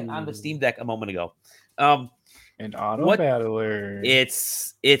actually playing it on the Steam Deck a moment ago. An auto battler.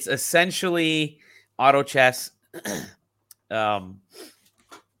 It's essentially auto chess.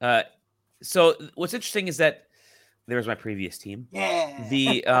 So what's interesting is that there's my previous team.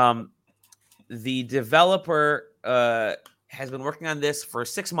 Yeah. The developer has been working on this for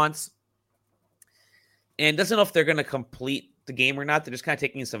 6 months and doesn't know if they're going to complete the game or not. They're just kind of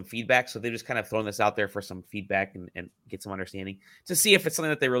taking some feedback. So they're just kind of throwing this out there for some feedback and get some understanding to see if it's something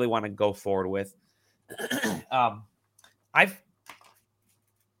that they really want to go forward with. I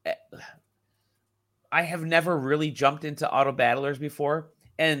have never really jumped into auto battlers before.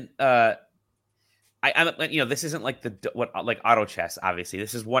 And I'm this isn't like like auto chess, obviously.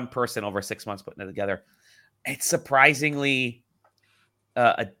 This is one person over 6 months putting it together. It's surprisingly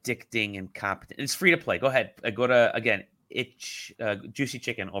addicting and competent. It's free to play. Go ahead. Go to, again, Itch, Juicy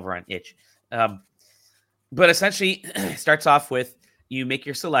Chicken over on Itch. But essentially, it starts off with you make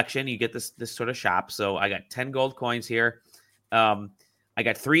your selection. You get this sort of shop. So I got 10 gold coins here. I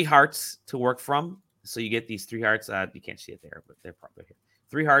got 3 hearts to work from. So you get these 3 hearts. You can't see it there, but they're probably here.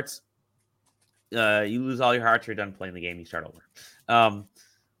 3 hearts. You lose all your hearts. You're done playing the game. You start over.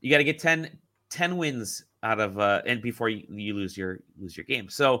 You got to get 10 wins out of and before you lose your game.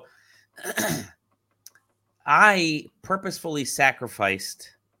 So I purposefully sacrificed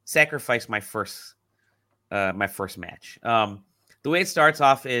my first match. The way it starts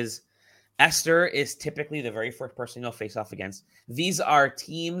off is Esther is typically the very first person you'll face off against. These are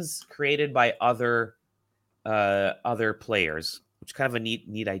teams created by other players, which is kind of a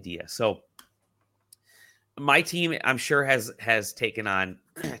neat idea. So my team, I'm sure, has taken on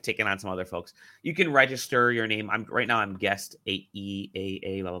some other folks. You can register your name. I'm guest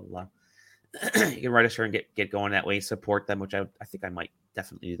AEAA, blah blah blah. You can register and get going that way. Support them, which I think I might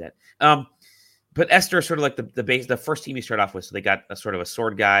definitely do that. But Esther is sort of like the first team you start off with. So they got a sort of a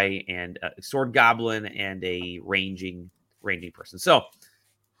sword guy and a sword goblin and a ranging person. So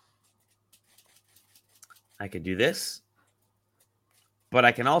I could do this. But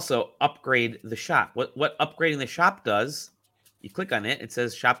I can also upgrade the shop. What upgrading the shop does, you click on it, it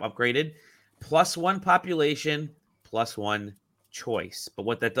says shop upgraded, +1 population, +1 choice. But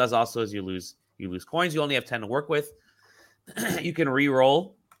what that does also is you lose coins. You only have 10 to work with. You can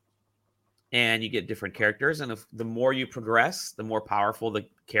re-roll, and you get different characters. And the more you progress, the more powerful the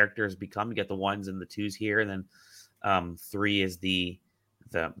characters become. You get the 1s and the 2s here, and then 3 is the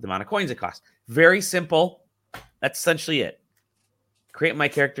amount of coins it costs. Very simple. That's essentially it. Create my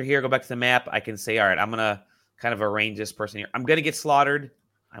character here, go back to the map. I can say, all right, I'm going to kind of arrange this person here. I'm going to get slaughtered.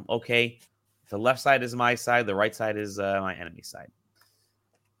 I'm okay. The left side is my side. The right side is my enemy's side.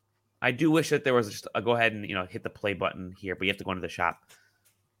 I do wish that there was just a go ahead and, hit the play button here, but you have to go into the shop.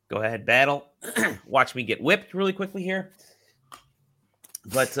 Go ahead, battle. Watch me get whipped really quickly here.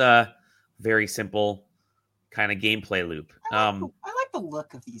 But very simple kind of gameplay loop. I like the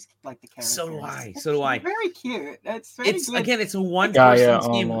look of these, like the characters. So do I. Very cute. It's very good. Again, it's a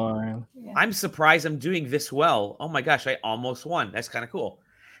one-person team. Online. Yeah. I'm surprised I'm doing this well. Oh my gosh, I almost won. That's kind of cool.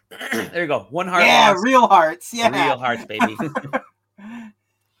 There you go. 1 heart. Yeah, lost. real hearts. Yeah, real hearts, baby.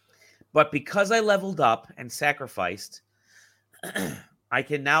 But because I leveled up and sacrificed, I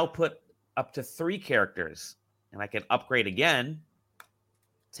can now put up to 3 characters, and I can upgrade again.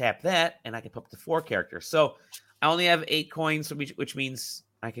 Tap that, and I can put up to 4 characters. So I only have 8 coins, which means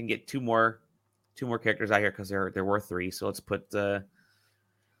I can get 2 more characters out here because they're worth 3. So let's put the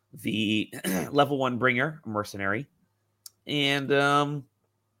level 1 bringer, mercenary, and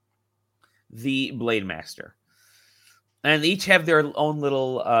the blade master. And they each have their own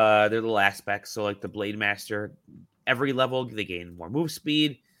little aspects. So like the blade master, every level they gain more move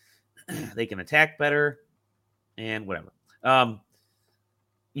speed, they can attack better, and whatever.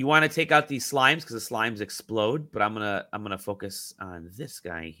 You want to take out these slimes because the slimes explode, but I'm gonna focus on this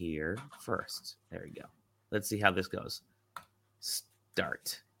guy here first. There we go. Let's see how this goes.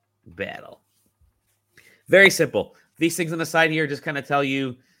 Start battle. Very simple. These things on the side here just kind of tell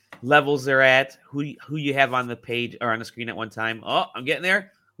you levels they're at, who you have on the page or on the screen at one time. Oh, I'm getting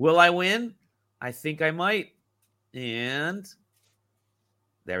there. Will I win? I think I might. And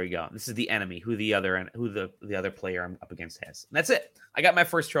There we go. This is the enemy, who the other player I'm up against has. And that's it. I got my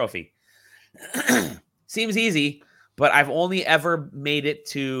first trophy. Seems easy, but I've only ever made it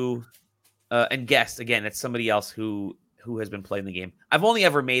to and guessed again. It's somebody else who has been playing the game. I've only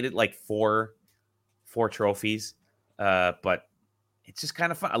ever made it like four trophies, but it's just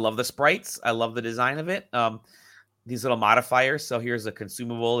kind of fun. I love the sprites. I love the design of it. These little modifiers. So here's a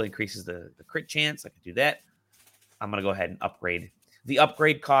consumable, increases the crit chance. I can do that. I'm gonna go ahead and upgrade. The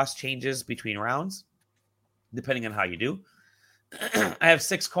upgrade cost changes between rounds, depending on how you do. I have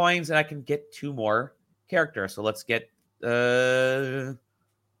 6 coins, and I can get 2 more characters. So let's get the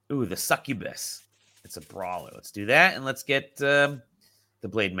Succubus. It's a brawler. Let's do that, and let's get the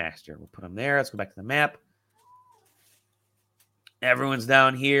Blade Master. We'll put him there. Let's go back to the map. Everyone's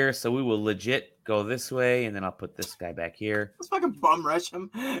down here, so we will legit go this way, and then I'll put this guy back here. Let's fucking bum rush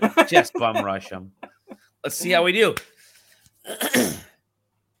him. Just bum rush him. Let's see how we do.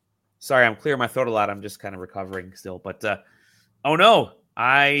 Sorry, I'm clearing my throat a lot. I'm just kind of recovering still. But, oh no,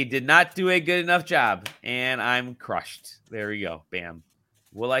 I did not do a good enough job, and I'm crushed. There we go. Bam.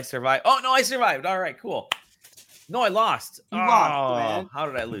 Will I survive? Oh, no, I survived. All right, cool. No, I lost. You lost, man. How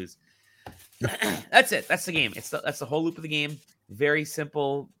did I lose? That's it. That's the game. That's the whole loop of the game. Very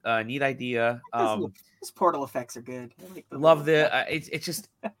simple, neat idea. These portal effects are good. I like love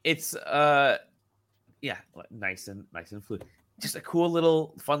it's nice and fluid. Just a cool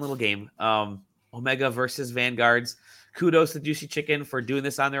little fun little game. Omega versus Vanguards. Kudos to Juicy Chicken for doing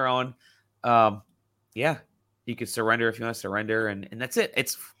this on their own. You can surrender if you want to surrender, and that's it.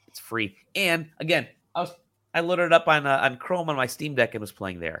 It's free. And again, I loaded it up on Chrome on my Steam Deck and was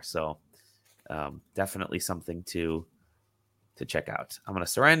playing there. So definitely something to check out. I'm gonna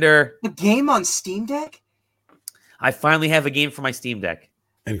surrender. The game on Steam Deck? I finally have a game for my Steam Deck.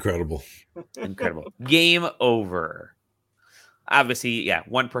 Incredible. Game over. Obviously,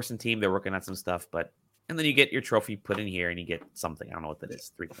 one person team. They're working on some stuff, and then you get your trophy put in here and you get something. I don't know what that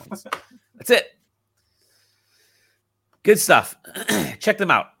is. 3 points. That's it. Good stuff. Check them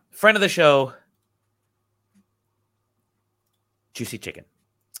out. Friend of the show, Juicy Chicken.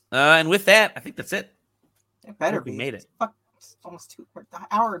 And with that, I think that's it. It better be. We made it. It's almost 2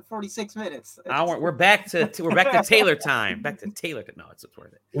 hour and 46 minutes. We're back to Taylor time. Back to Taylor. No, it's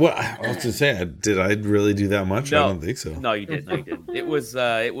worth it. Well, I was to say, did I really do that much? No, I don't think so. No, you didn't. It was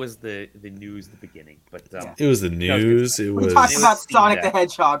the news at the beginning, but it was the news. We talked about Sonic the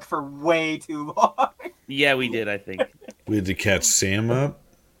Hedgehog for way too long. Yeah, we did. I think we had to catch Sam up.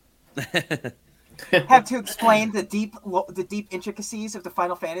 Have to explain the deep intricacies of the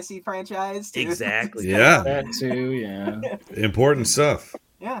Final Fantasy franchise. Too. Exactly. Yeah. That too. Yeah. Important stuff.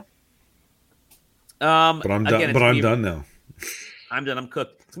 Yeah. But I'm done. I'm done now. I'm done. I'm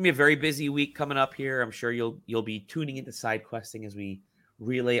cooked. It's gonna be a very busy week coming up here. I'm sure you'll be tuning into SideQuesting as we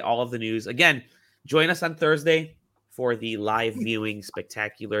relay all of the news. Again, join us on Thursday for the live viewing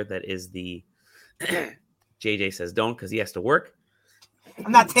spectacular that is the JJ says don't because he has to work.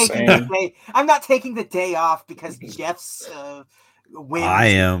 I'm not taking the day. I'm not taking the day off because Jeff's wins. I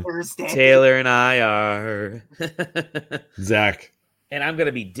am. Thursday. Taylor and I are. Zach. And I'm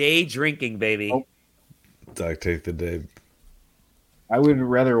gonna be day drinking, baby. Oh. Zach, take the day. I would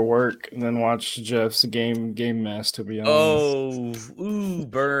rather work than watch Jeff's game mess. To be honest. Oh,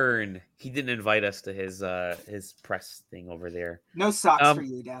 burn! He didn't invite us to his press thing over there. No socks for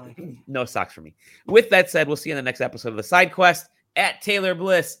you, Dally. No socks for me. With that said, we'll see you in the next episode of the SideQuest. At Taylor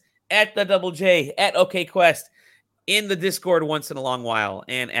Bliss, at the Double J, at OKQuest, in the Discord once in a long while,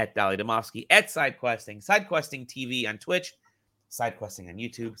 and at Dolly Domofsky, at SideQuesting, SideQuesting TV on Twitch, SideQuesting on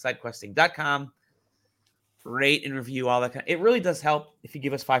YouTube, SideQuesting.com. Rate and review all that. It really does help if you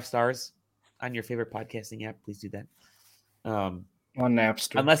give us 5 stars on your favorite podcasting app. Please do that. On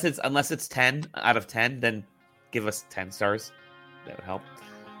Napster. Unless it's 10 out of 10, then give us 10 stars. That would help.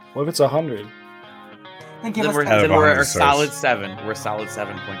 What if it's 100? Then we're a solid 7. We're a solid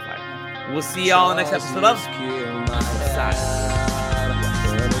 7.5. We'll see y'all in the next episode of Side.